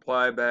from a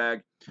supply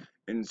bag.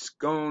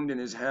 Ensconced in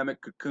his hammock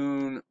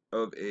cocoon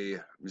of a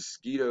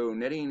mosquito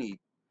netting, he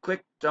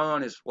clicked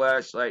on his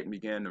flashlight and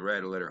began to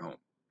write a letter home.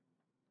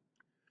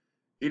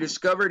 He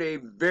discovered a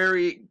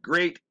very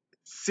great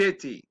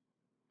city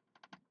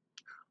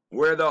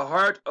where the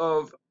heart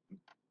of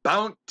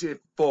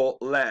bountiful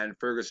land,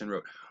 Ferguson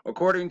wrote.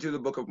 According to the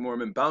Book of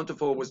Mormon,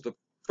 bountiful was the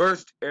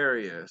first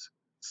areas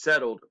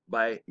settled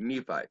by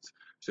Nephites.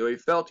 So he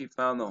felt he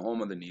found the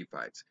home of the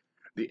Nephites,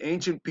 the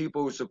ancient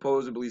people who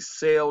supposedly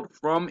sailed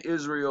from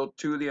Israel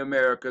to the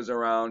Americas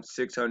around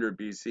 600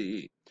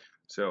 BCE.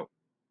 So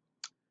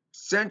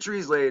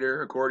centuries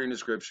later, according to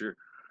Scripture,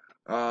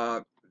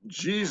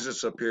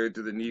 Jesus appeared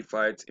to the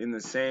Nephites in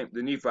the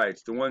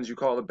Nephites, the ones you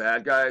call the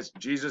bad guys.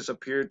 Jesus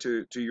appeared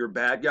to your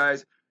bad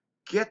guys.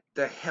 Get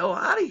the hell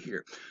out of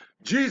here.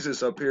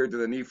 Jesus appeared to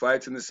the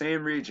Nephites in the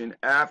same region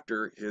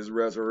after his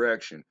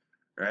resurrection.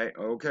 Right?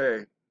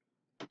 Okay.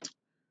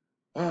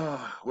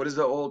 What does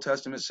the Old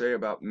Testament say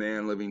about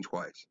man living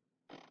twice?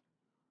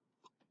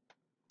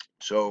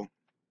 So,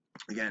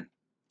 again,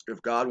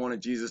 if God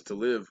wanted Jesus to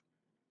live,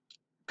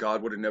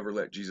 God would have never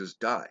let Jesus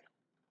die.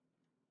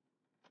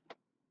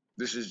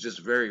 This is just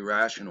very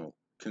rational,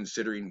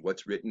 considering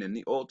what's written in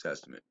the Old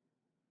Testament.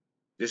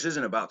 This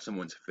isn't about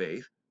someone's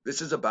faith.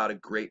 This is about a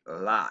great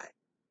lie.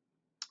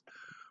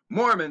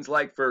 Mormons,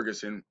 like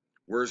Ferguson,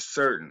 were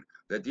certain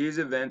that these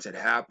events had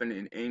happened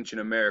in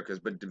ancient Americas,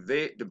 but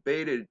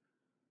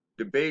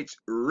debates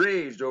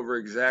raged over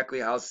exactly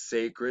how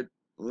sacred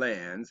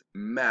lands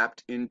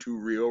mapped into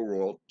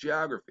real-world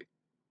geography.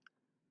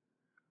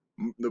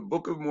 The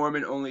Book of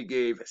Mormon only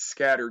gave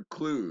scattered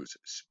clues,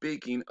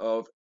 speaking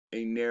of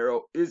a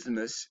narrow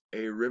isthmus,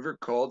 a river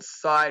called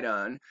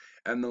Sidon,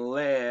 and the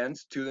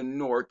lands to the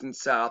north and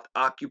south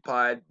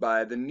occupied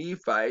by the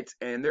Nephites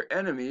and their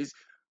enemies,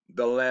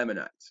 the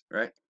Lamanites,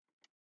 right?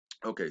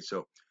 Okay,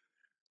 so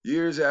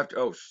years after,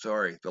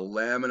 the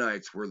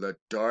Lamanites were the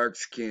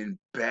dark-skinned,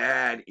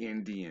 bad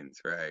Indians,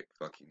 right?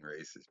 Fucking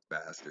racist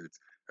bastards,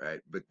 right?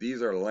 But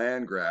these are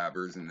land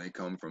grabbers, and they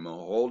come from a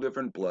whole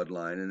different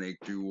bloodline, and they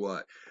do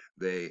what?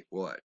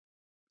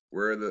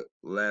 Where are the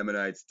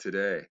Lamanites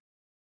today,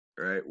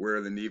 right? Where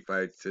are the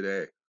Nephites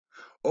today?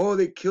 Oh,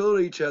 they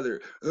killed each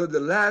other. The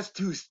last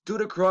 2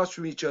 stood across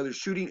from each other,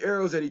 shooting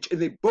arrows at and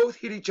they both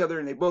hit each other,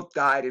 and they both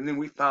died, and then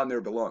we found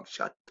their belongings.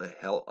 Shut the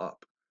hell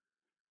up.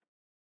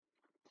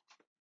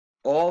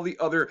 all the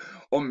other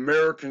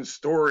American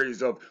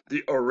stories of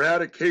the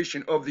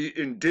eradication of the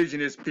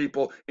indigenous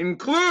people,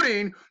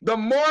 including the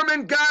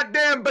Mormon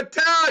goddamn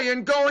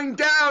battalion going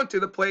down to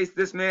the place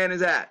this man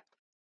is at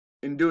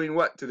and doing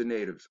what to the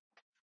natives?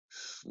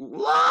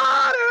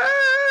 Slaughter!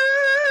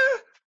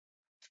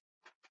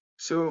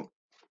 So,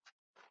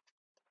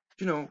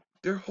 you know,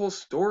 their whole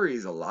story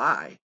is a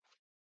lie.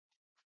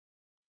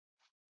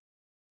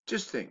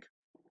 Just think.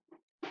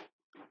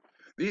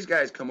 These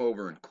guys come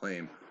over and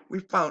claim, we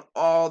found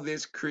all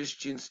this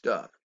Christian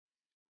stuff.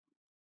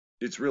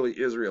 It's really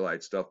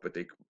Israelite stuff, but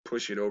they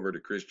push it over to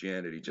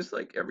Christianity, just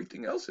like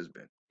everything else has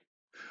been.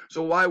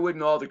 So why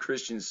wouldn't all the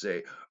Christians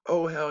say,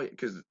 oh, hell,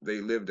 because they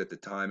lived at the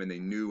time and they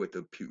knew what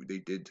they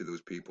did to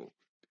those people.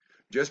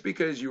 Just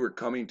because you were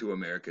coming to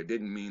America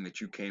didn't mean that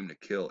you came to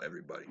kill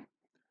everybody.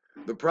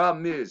 The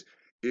problem is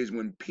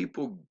when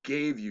people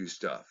gave you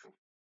stuff.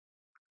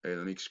 Hey,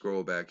 let me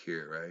scroll back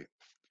here, right?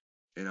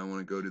 And I want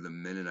to go to the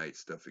Mennonite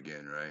stuff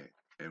again, right?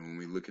 And when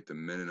we look at the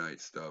Mennonite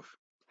stuff,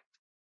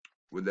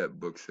 what'd that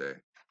book say?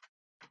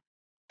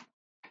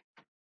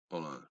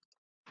 Hold on.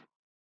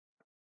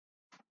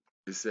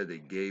 It said they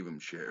gave them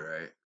shit,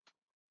 right?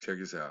 Check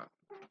this out.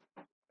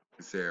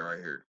 It said right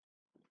here.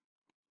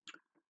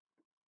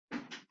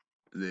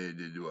 They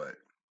did what?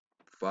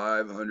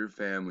 500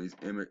 families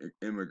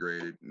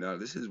immigrated. Now,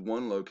 this is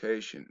one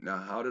location. Now,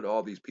 how did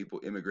all these people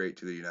immigrate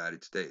to the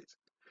United States?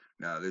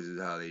 Now, this is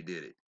how they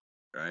did it,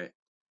 right?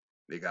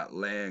 They got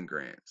land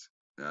grants.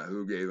 Now,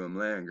 who gave them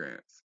land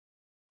grants?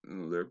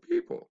 Well, they're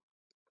people,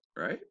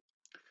 right?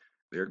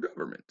 They're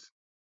governments.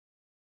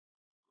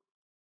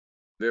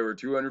 There were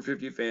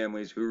 250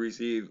 families who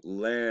received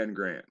land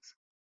grants.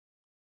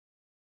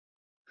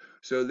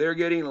 So they're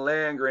getting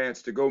land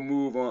grants to go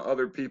move on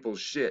other people's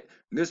shit.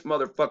 This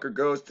motherfucker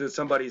goes to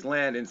somebody's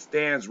land and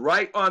stands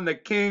right on the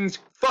king's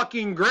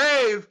fucking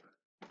grave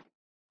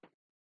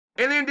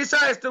and then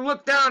decides to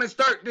look down and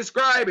start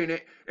describing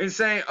it and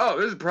saying, oh,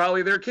 this is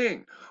probably their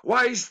king.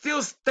 Why, he's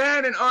still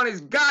standing on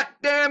his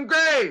goddamn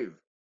grave.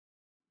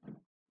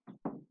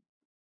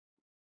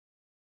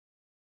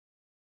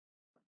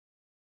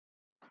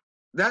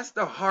 That's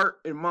the heart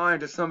and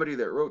mind of somebody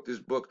that wrote this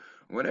book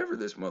whenever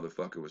this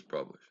motherfucker was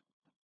published.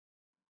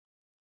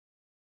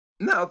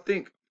 Now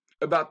think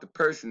about the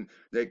person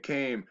that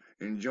came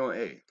and joined.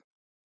 Hey,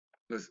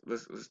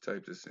 let's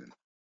type this in.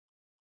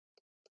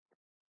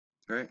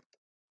 Right?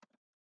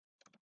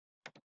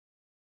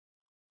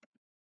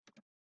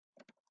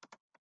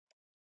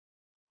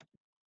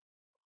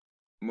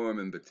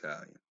 Mormon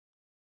battalion.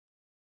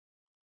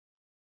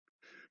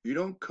 You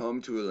don't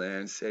come to a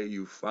land, say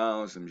you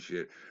found some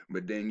shit,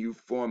 but then you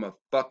form a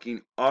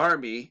fucking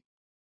army,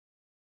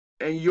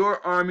 and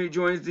your army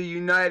joins the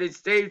United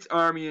States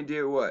Army and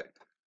did what?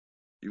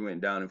 You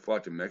went down and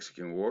fought the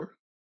Mexican War?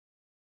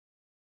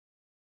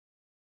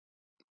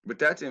 But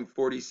that's in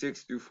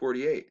 46 through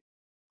 48.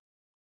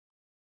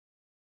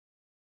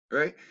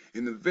 Right?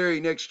 In the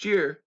very next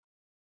year,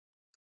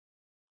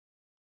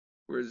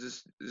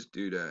 where's this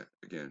dude at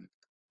again?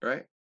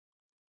 Right?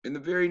 In the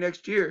very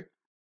next year,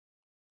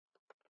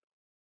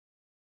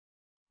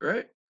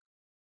 right?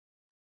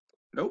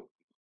 Nope.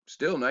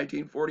 Still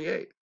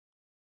 1948.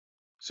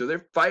 So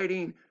they're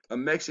fighting a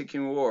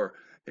Mexican war,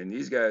 and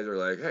these guys are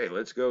like, hey,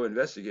 let's go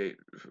investigate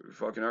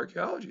fucking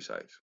archaeology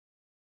sites.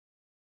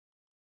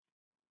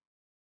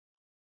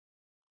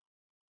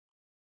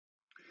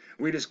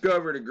 We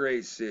discovered a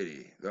great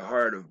city, the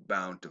heart of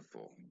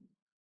Bountiful,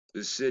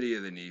 the city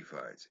of the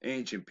Nephites,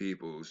 ancient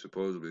people who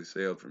supposedly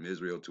sailed from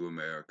Israel to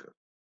America.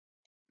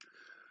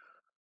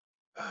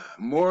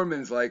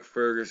 Mormons like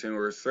Ferguson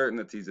were certain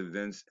that these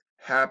events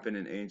happened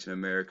in ancient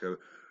America,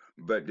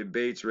 but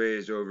debates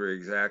raised over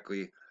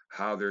exactly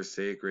how their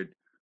sacred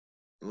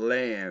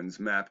lands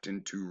mapped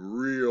into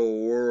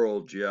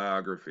real-world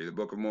geography. The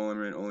Book of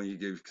Mormon only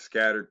gives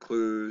scattered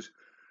clues,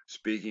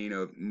 speaking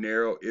of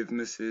narrow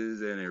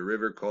isthmuses and a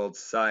river called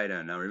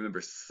Sidon. Now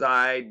remember,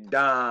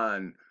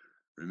 Sidon.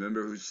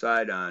 Remember who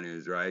Sidon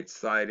is, right?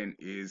 Sidon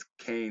is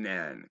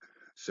Canaan.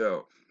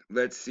 So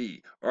let's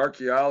see.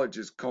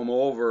 Archaeologists come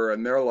over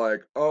and they're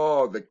like,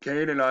 oh, the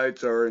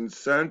Canaanites are in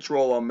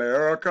Central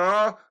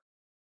America?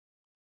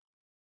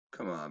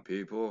 Come on,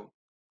 people.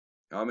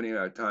 How many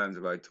times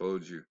have I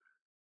told you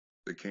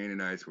the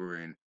Canaanites were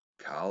in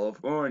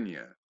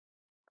California?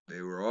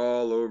 They were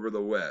all over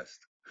the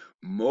West.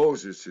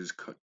 Moses is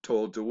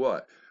told to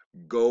what?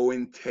 Go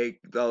and take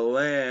the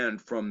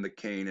land from the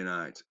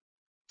Canaanites.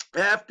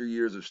 After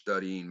years of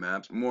studying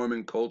maps,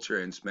 Mormon culture,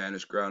 and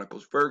Spanish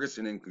chronicles,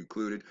 Ferguson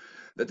concluded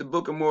that the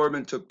Book of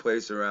Mormon took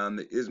place around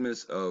the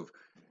Isthmus of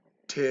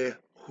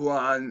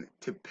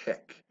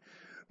Tehuantepec,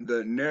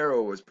 the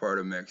narrowest part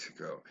of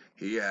Mexico.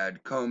 He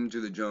had come to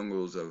the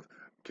jungles of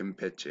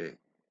Campeche,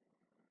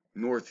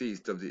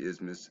 northeast of the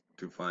isthmus,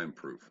 to find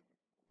proof.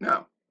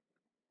 Now,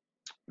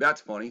 that's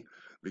funny,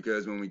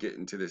 because when we get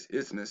into this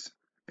isthmus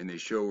and they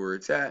show where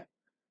it's at,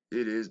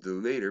 it is the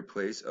later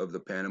place of the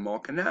Panama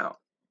Canal,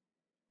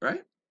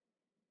 right?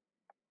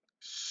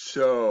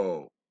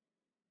 So,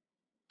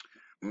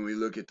 when we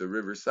look at the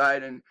River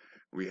Sidon,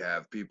 We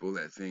have people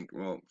that think,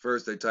 well,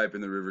 first they type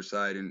in the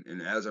Riverside,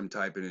 and as I'm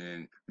typing it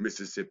in,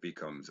 Mississippi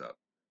comes up,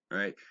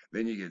 right?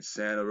 Then you get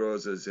Santa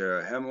Rosa,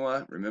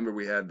 Zarahemla. Remember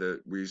we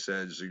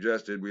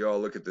suggested we all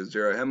look at the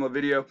Zarahemla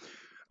video.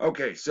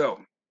 Okay,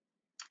 so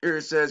here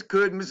it says,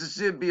 could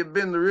Mississippi have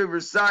been the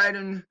Riverside?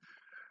 And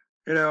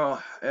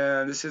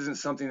and this isn't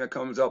something that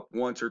comes up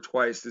once or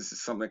twice. This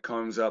is something that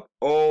comes up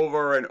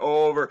over and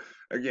over.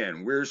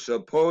 Again, we're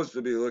supposed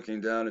to be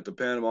looking down at the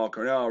Panama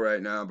Canal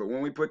right now, but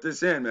when we put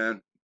this in,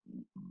 man,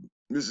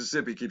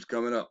 Mississippi keeps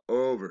coming up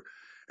over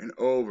and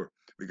over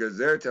because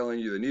they're telling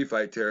you the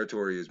Nephite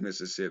territory is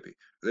Mississippi.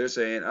 They're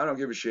saying, I don't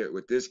give a shit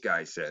what this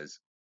guy says.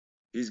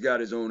 He's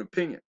got his own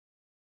opinion.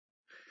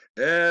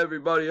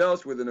 Everybody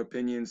else with an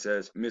opinion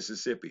says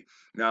Mississippi.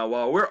 Now,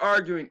 while we're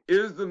arguing,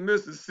 is the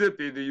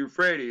Mississippi the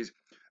Euphrates,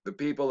 the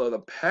people of the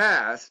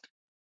past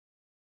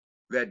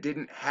that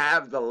didn't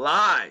have the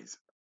lies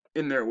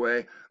in their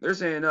way, they're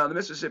saying, no, the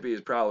Mississippi is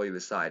probably the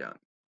Sidon.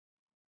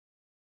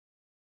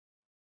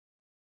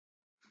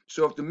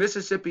 So if the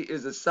Mississippi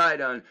is the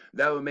Sidon,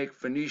 that would make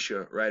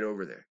Phoenicia right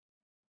over there.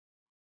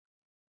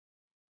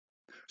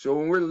 So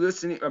when we're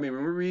listening, when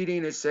we're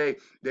reading it say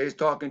they's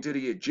talking to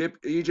the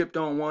Egypt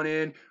on one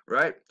end,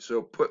 right?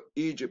 So put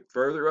Egypt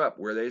further up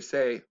where they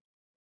say,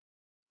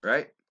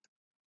 right?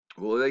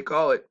 What do they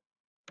call it?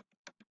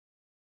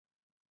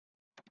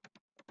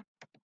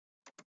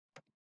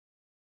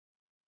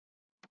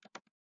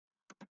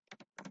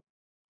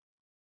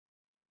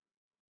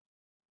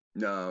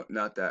 No,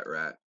 not that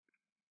rat.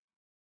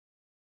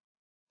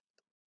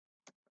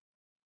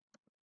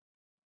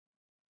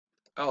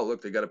 Oh,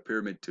 look, they got a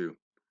pyramid too.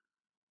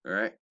 All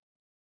right.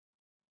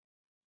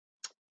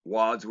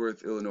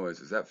 Wadsworth, Illinois.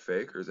 Is that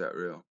fake or is that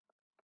real?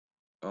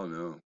 Oh,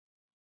 no.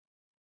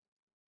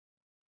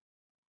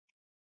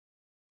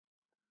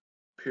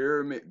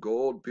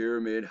 Gold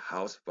pyramid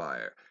house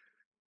fire.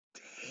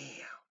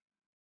 Damn.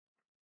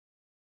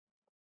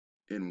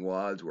 In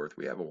Wadsworth.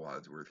 We have a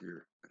Wadsworth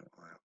here in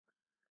Ohio.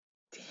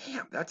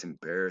 Damn, that's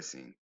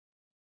embarrassing.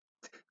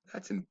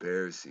 That's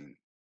embarrassing.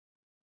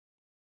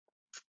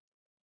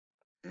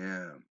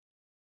 Damn.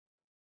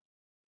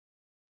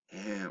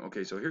 Damn.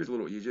 Okay, so here's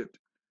Little Egypt.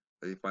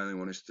 They finally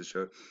want us to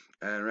show.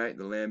 And right,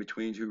 the land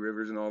between two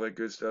rivers and all that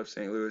good stuff.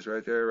 St. Louis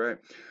right there, right?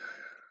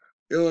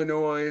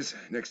 Illinois,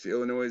 next to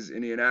Illinois,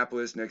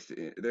 Indianapolis, next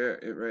to there,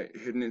 right,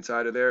 hidden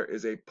inside of there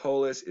is a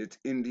polis. It's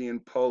Indian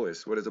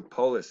polis. What is a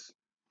polis?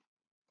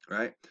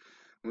 Right?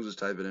 We'll just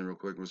type it in real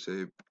quick. We'll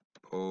say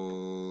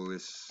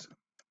polis.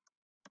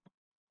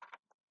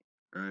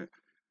 Right?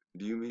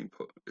 Do you mean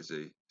is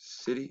a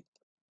city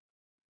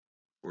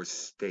or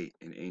state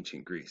in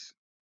ancient Greece?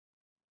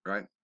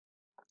 Right?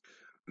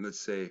 And let's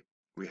say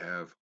we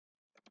have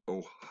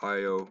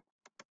Ohio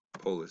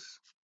polis.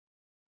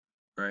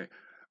 Right?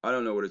 I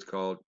don't know what it's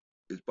called.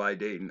 It's by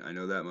Dayton. I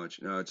know that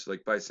much. No, it's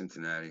like by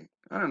Cincinnati.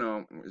 I don't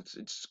know.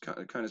 It's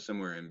kind of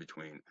somewhere in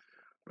between.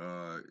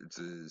 It's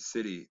a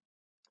city,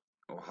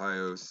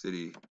 Ohio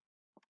City,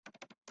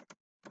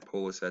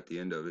 polis at the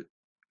end of it.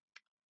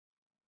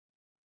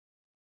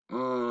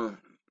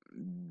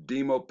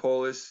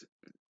 Demopolis,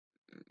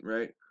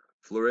 right?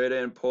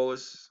 Florida and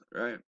polis,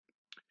 right?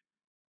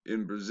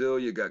 In Brazil,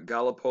 you got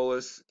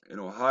Gallipolis. In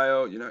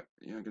Ohio, you're not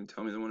gonna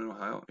tell me the one in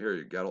Ohio. Here,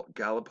 you got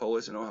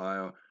Gallipolis in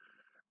Ohio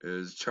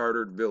is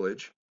Chartered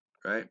Village,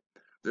 right?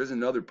 There's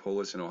another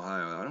polis in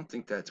Ohio. I don't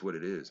think that's what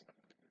it is,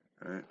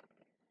 right?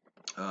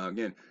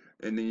 Again,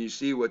 and then you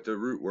see what the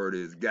root word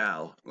is,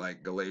 gal,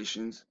 like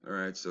Galatians. All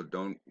right, so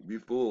don't be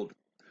fooled.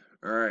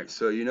 All right,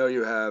 so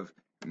you have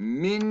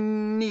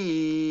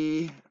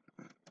Mini.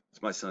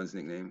 It's my son's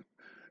nickname,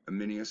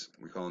 Aminius.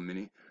 We call him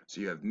Mini.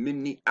 So you have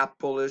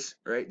Minneapolis,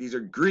 right? These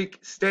are Greek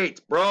states,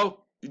 bro.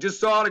 You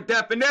just saw the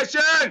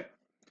definition.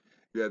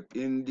 You have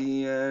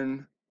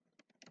Indianapolis,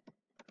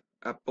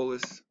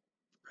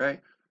 right?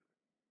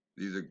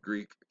 These are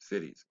Greek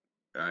cities,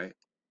 right?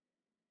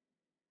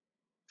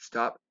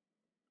 Stop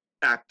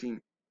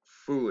acting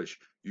foolish.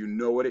 You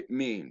know what it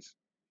means.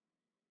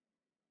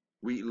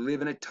 We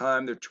live in a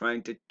time they're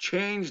trying to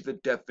change the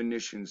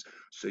definitions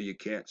so you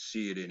can't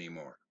see it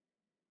anymore.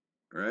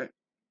 Right?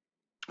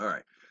 All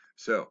right.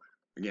 So,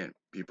 again,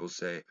 people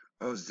say,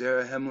 oh,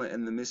 Zarahemla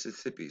and the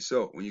Mississippi.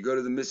 So, when you go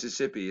to the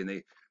Mississippi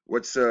and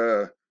what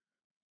do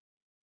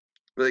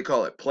they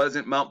call it?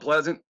 Mount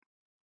Pleasant?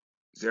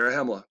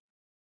 Zarahemla.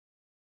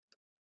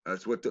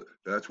 That's what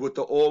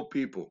the old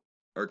people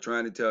are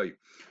trying to tell you.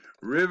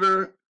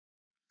 River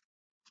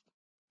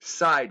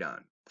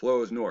Sidon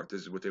flows north.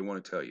 This is what they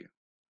want to tell you.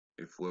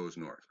 It flows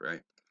north,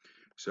 right?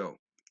 So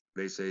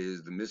they say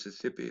is the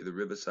Mississippi, the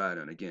River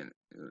Sidon. Again,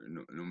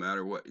 no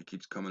matter what, it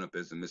keeps coming up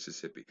as the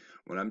Mississippi.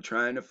 When I'm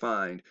trying to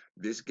find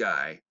this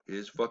guy,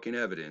 his fucking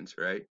evidence,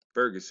 right?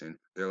 Ferguson,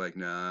 they're like,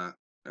 nah,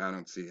 I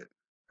don't see it,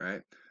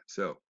 right?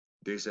 So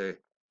they say,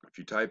 if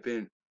you type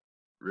in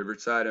River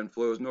Sidon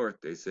flows north,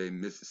 they say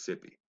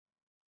Mississippi.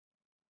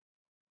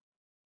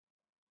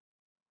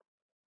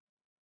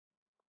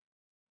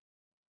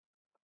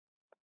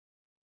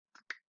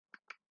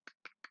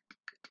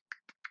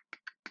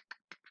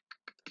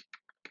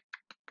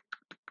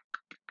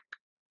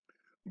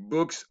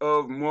 books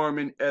of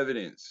Mormon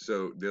evidence.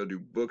 So they'll do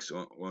books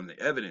on the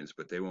evidence,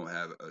 but they won't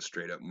have a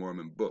straight up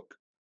Mormon book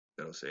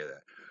that'll say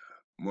that.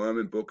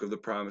 Mormon book of the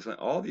promised land.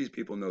 All these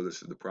people know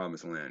this is the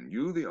promised land.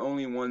 You the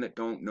only one that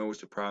don't know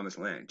it's the promised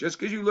land. Just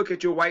because you look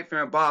at your white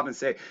friend Bob and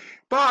say,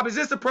 Bob, is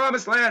this the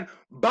promised land?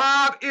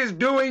 Bob is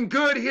doing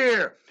good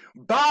here.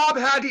 Bob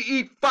had to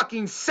eat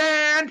fucking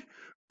sand,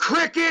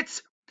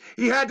 crickets.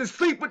 He had to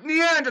sleep with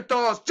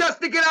Neanderthals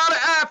just to get out of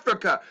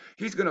Africa.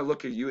 He's going to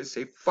look at you and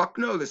say, fuck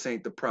no, this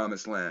ain't the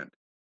promised land.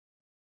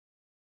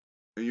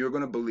 And you're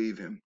going to believe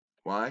him.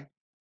 Why?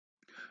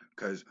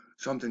 Because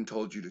something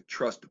told you to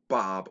trust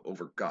Bob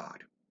over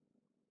God.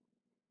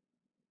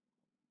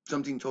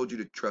 Something told you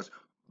to trust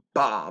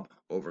Bob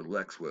over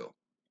Lex Will.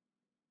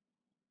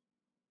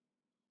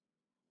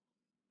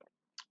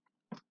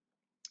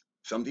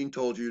 Something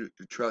told you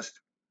to trust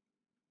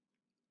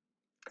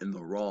in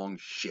the wrong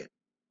shit.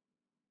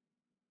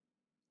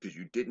 Because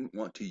you didn't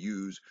want to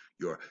use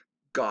your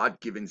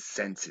God-given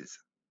senses.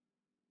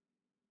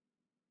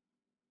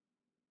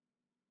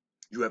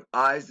 You have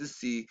eyes to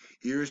see,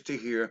 ears to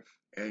hear,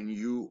 and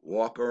you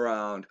walk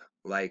around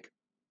like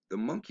the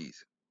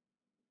monkeys.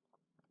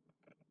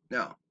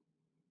 Now,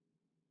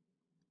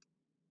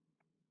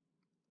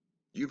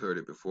 you've heard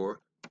it before.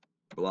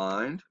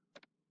 Blind,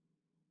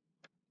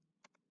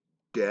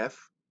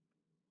 deaf,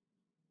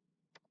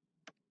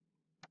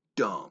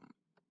 dumb.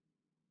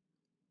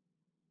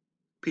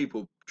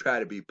 People try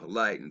to be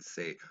polite and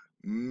say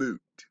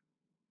moot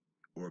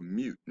or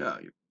mute. No,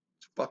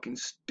 it's fucking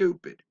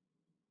stupid.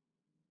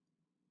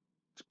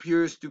 It's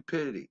pure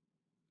stupidity.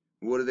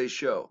 What do they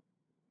show?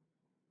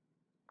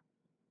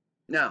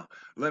 Now,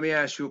 let me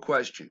ask you a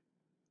question.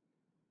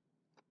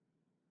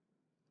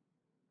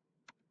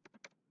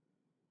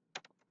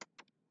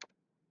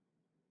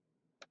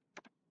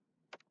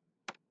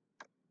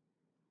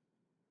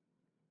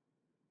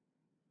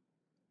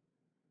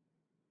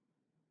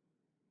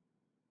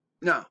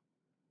 Now,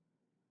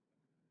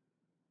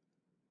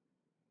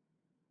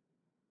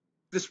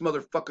 this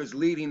motherfucker's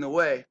leading the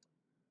way.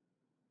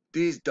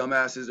 These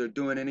dumbasses are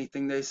doing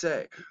anything they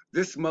say.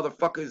 This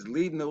motherfucker's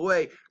leading the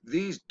way.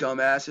 These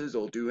dumbasses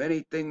will do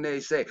anything they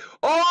say.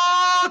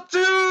 All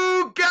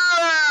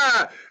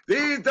together!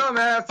 These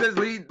dumbasses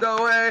lead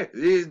the way.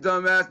 These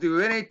dumbasses do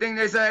anything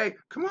they say.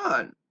 Come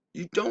on.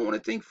 You don't want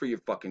to think for your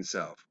fucking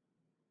self.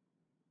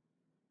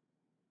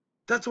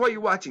 That's why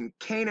you're watching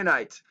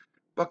Canaanites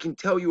fucking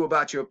tell you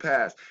about your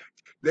past.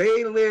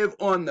 They live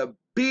on the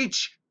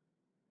beach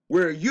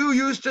where you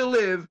used to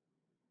live,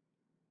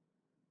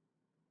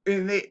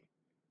 and they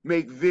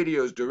make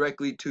videos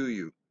directly to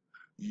you.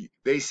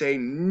 They say,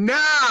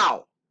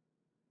 now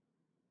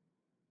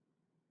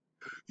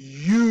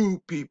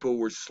you people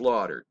were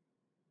slaughtered.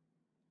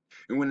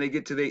 And when they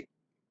get to the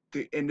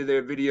end of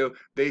their video,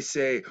 they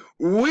say,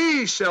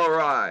 we shall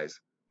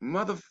rise.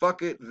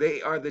 Motherfucker,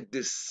 they are the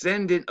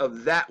descendant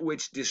of that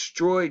which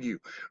destroyed you,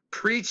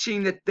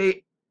 preaching that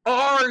they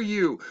are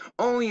you.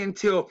 Only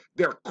until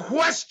they're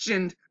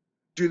questioned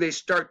do they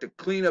start to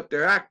clean up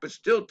their act, but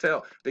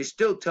they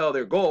still tell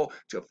their goal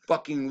to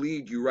fucking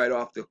lead you right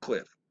off the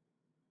cliff.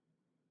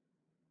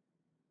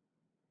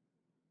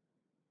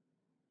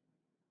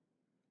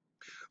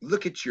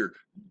 Look at your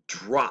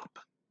drop,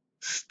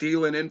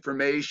 stealing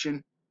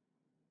information,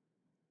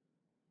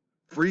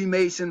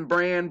 Freemason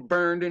brand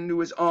burned into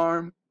his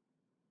arm.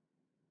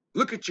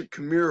 Look at your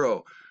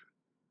Camaro,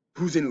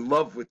 who's in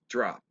love with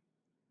drop.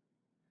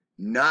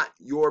 Not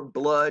your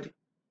blood,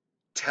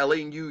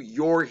 telling you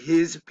you're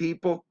his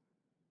people,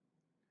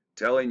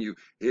 telling you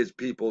his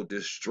people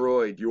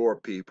destroyed your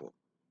people.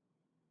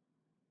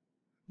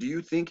 Do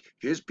you think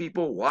his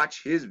people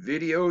watch his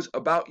videos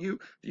about you?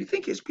 Do you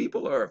think his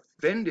people are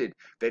offended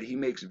that he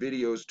makes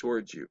videos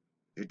towards you?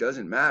 It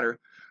doesn't matter.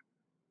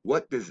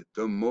 What does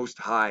the Most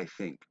High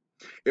think?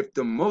 If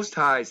the Most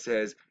High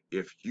says,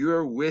 if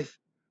you're with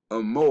a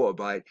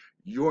Moabite,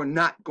 you're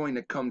not going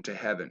to come to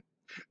heaven.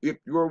 If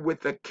you're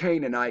with a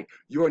Canaanite,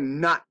 you're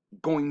not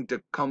going to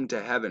come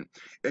to heaven.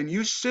 And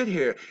you sit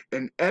here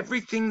and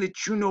everything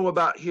that you know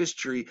about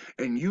history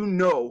and you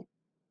know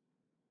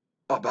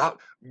about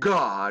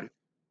God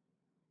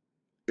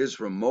is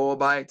from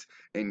Moabites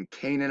and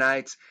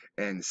Canaanites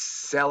and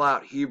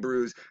sellout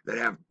Hebrews that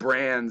have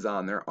brands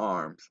on their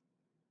arms.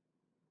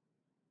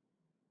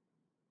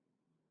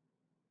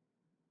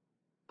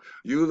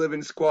 You live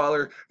in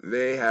squalor,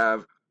 they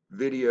have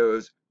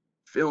videos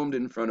filmed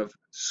in front of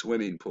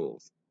swimming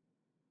pools.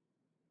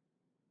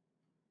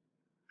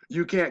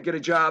 You can't get a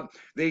job,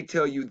 they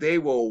tell you they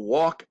will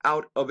walk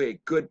out of a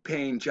good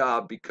paying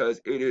job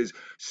because it is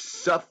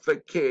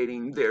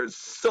suffocating their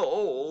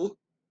soul.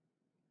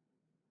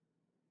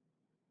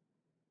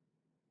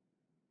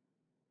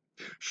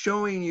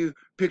 Showing you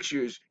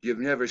pictures you've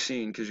never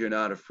seen because you're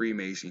not a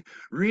Freemason.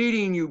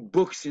 Reading you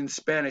books in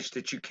Spanish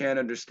that you can't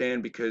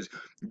understand because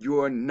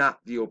you're not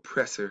the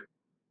oppressor.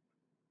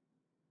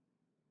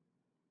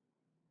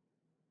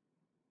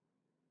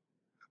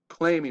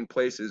 Claiming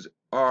places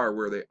are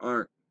where they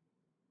aren't.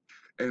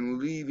 And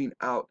leaving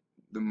out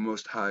the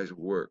Most High's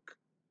work.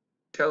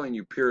 telling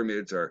you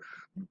pyramids are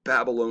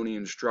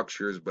Babylonian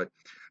structures, but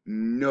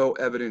no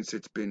evidence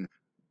it's been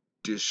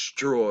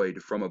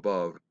destroyed from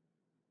above.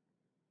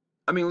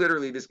 I mean,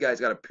 literally, this guy's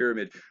got a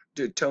pyramid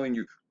telling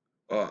you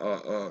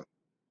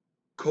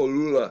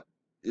Kolula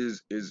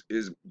is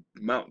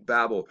Mount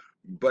Babel,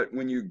 but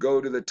when you go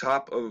to the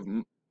top of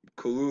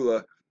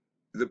Kolula,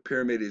 the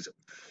pyramid is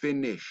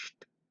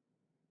finished.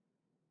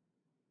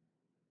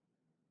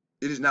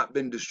 It has not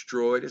been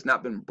destroyed. It's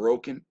not been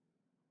broken.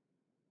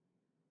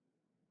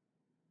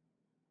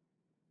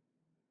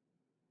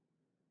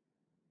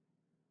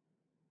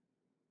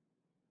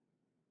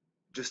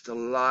 Just a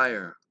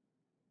liar.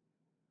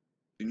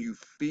 And you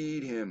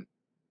feed him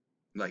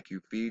like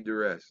you feed the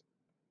rest.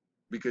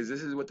 Because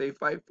this is what they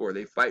fight for.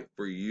 They fight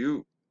for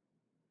you.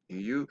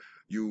 And you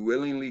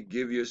willingly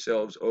give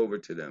yourselves over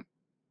to them.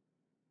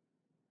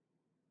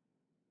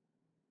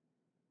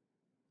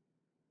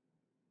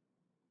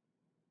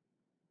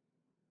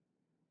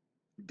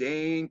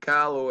 Dane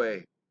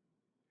Calloway.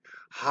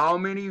 How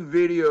many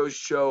videos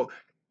show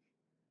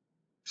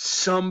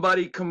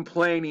somebody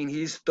complaining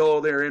he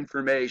stole their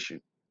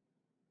information?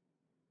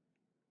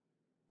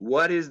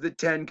 What is the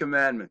 10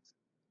 Commandments?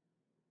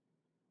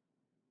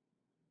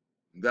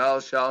 Thou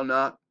shalt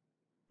not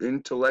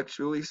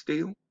intellectually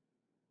steal?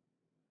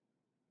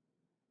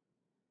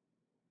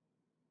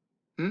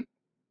 Hmm?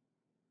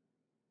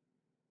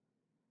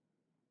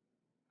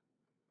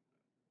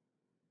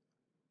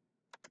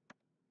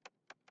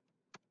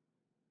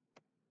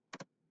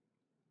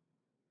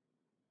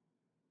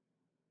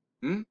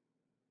 Hmm?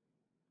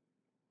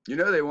 You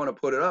know they want to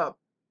put it up,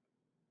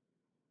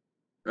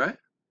 right?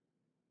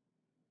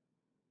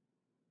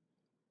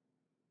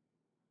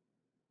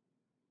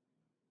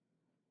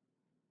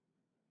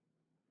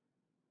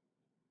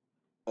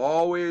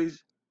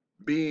 Always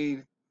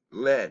being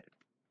led.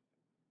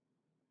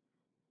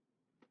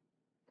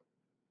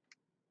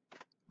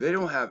 They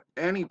don't have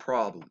any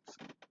problems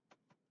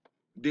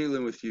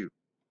dealing with you.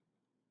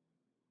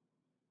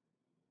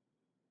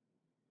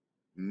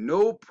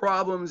 No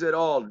problems at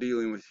all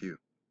dealing with you.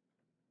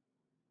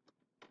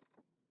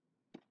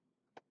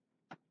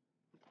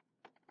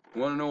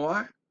 Want to know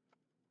why?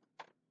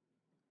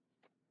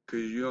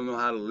 Because you don't know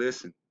how to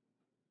listen.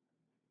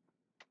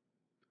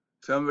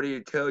 Somebody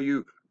will tell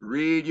you,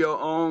 read your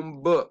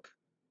own book.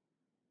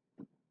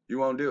 You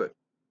won't do it.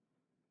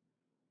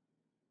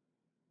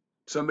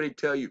 Somebody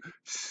tell you,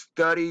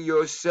 study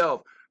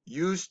yourself.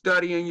 You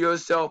studying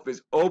yourself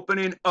is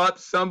opening up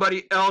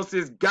somebody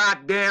else's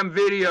goddamn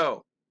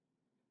video.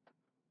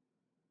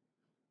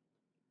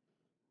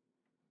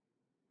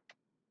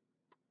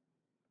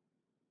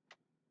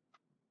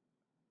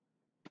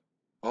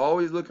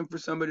 Always looking for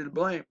somebody to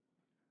blame.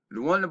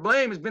 The one to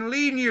blame has been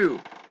leading you.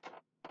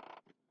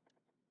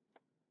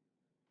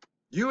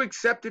 You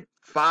accepted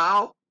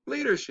foul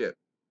leadership.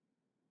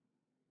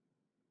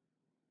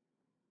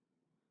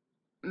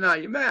 Now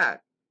you're mad.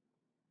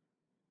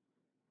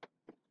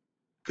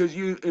 Because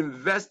you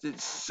invested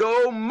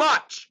so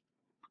much.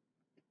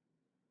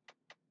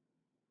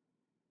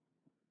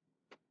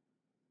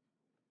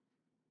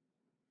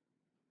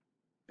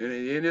 And at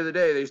the end of the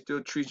day, they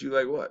still treat you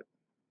like what?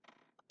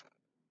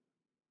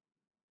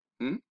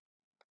 Hmm?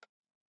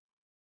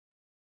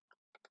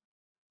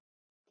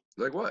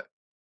 Like what?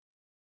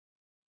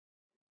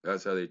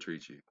 That's how they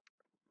treat you.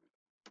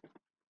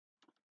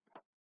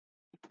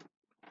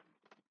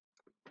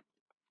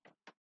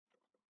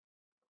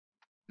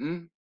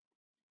 Hmm?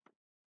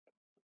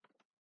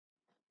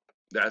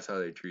 That's how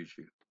they treat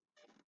you.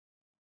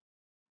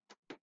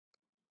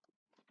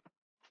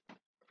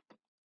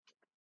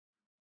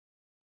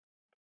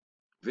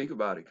 Think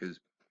about it, because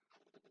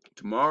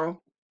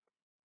tomorrow,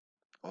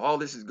 all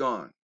this is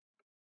gone.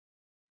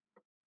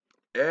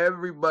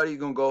 Everybody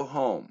gonna go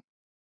home.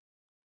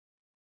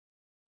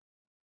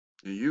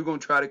 And you gonna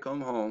try to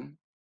come home,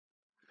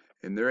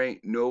 and there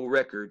ain't no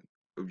record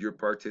of your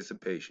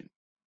participation.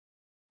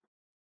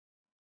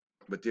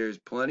 But there's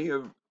plenty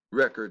of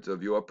records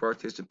of your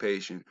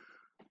participation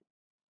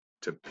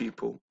to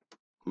people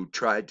who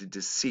tried to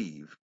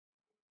deceive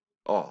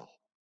all.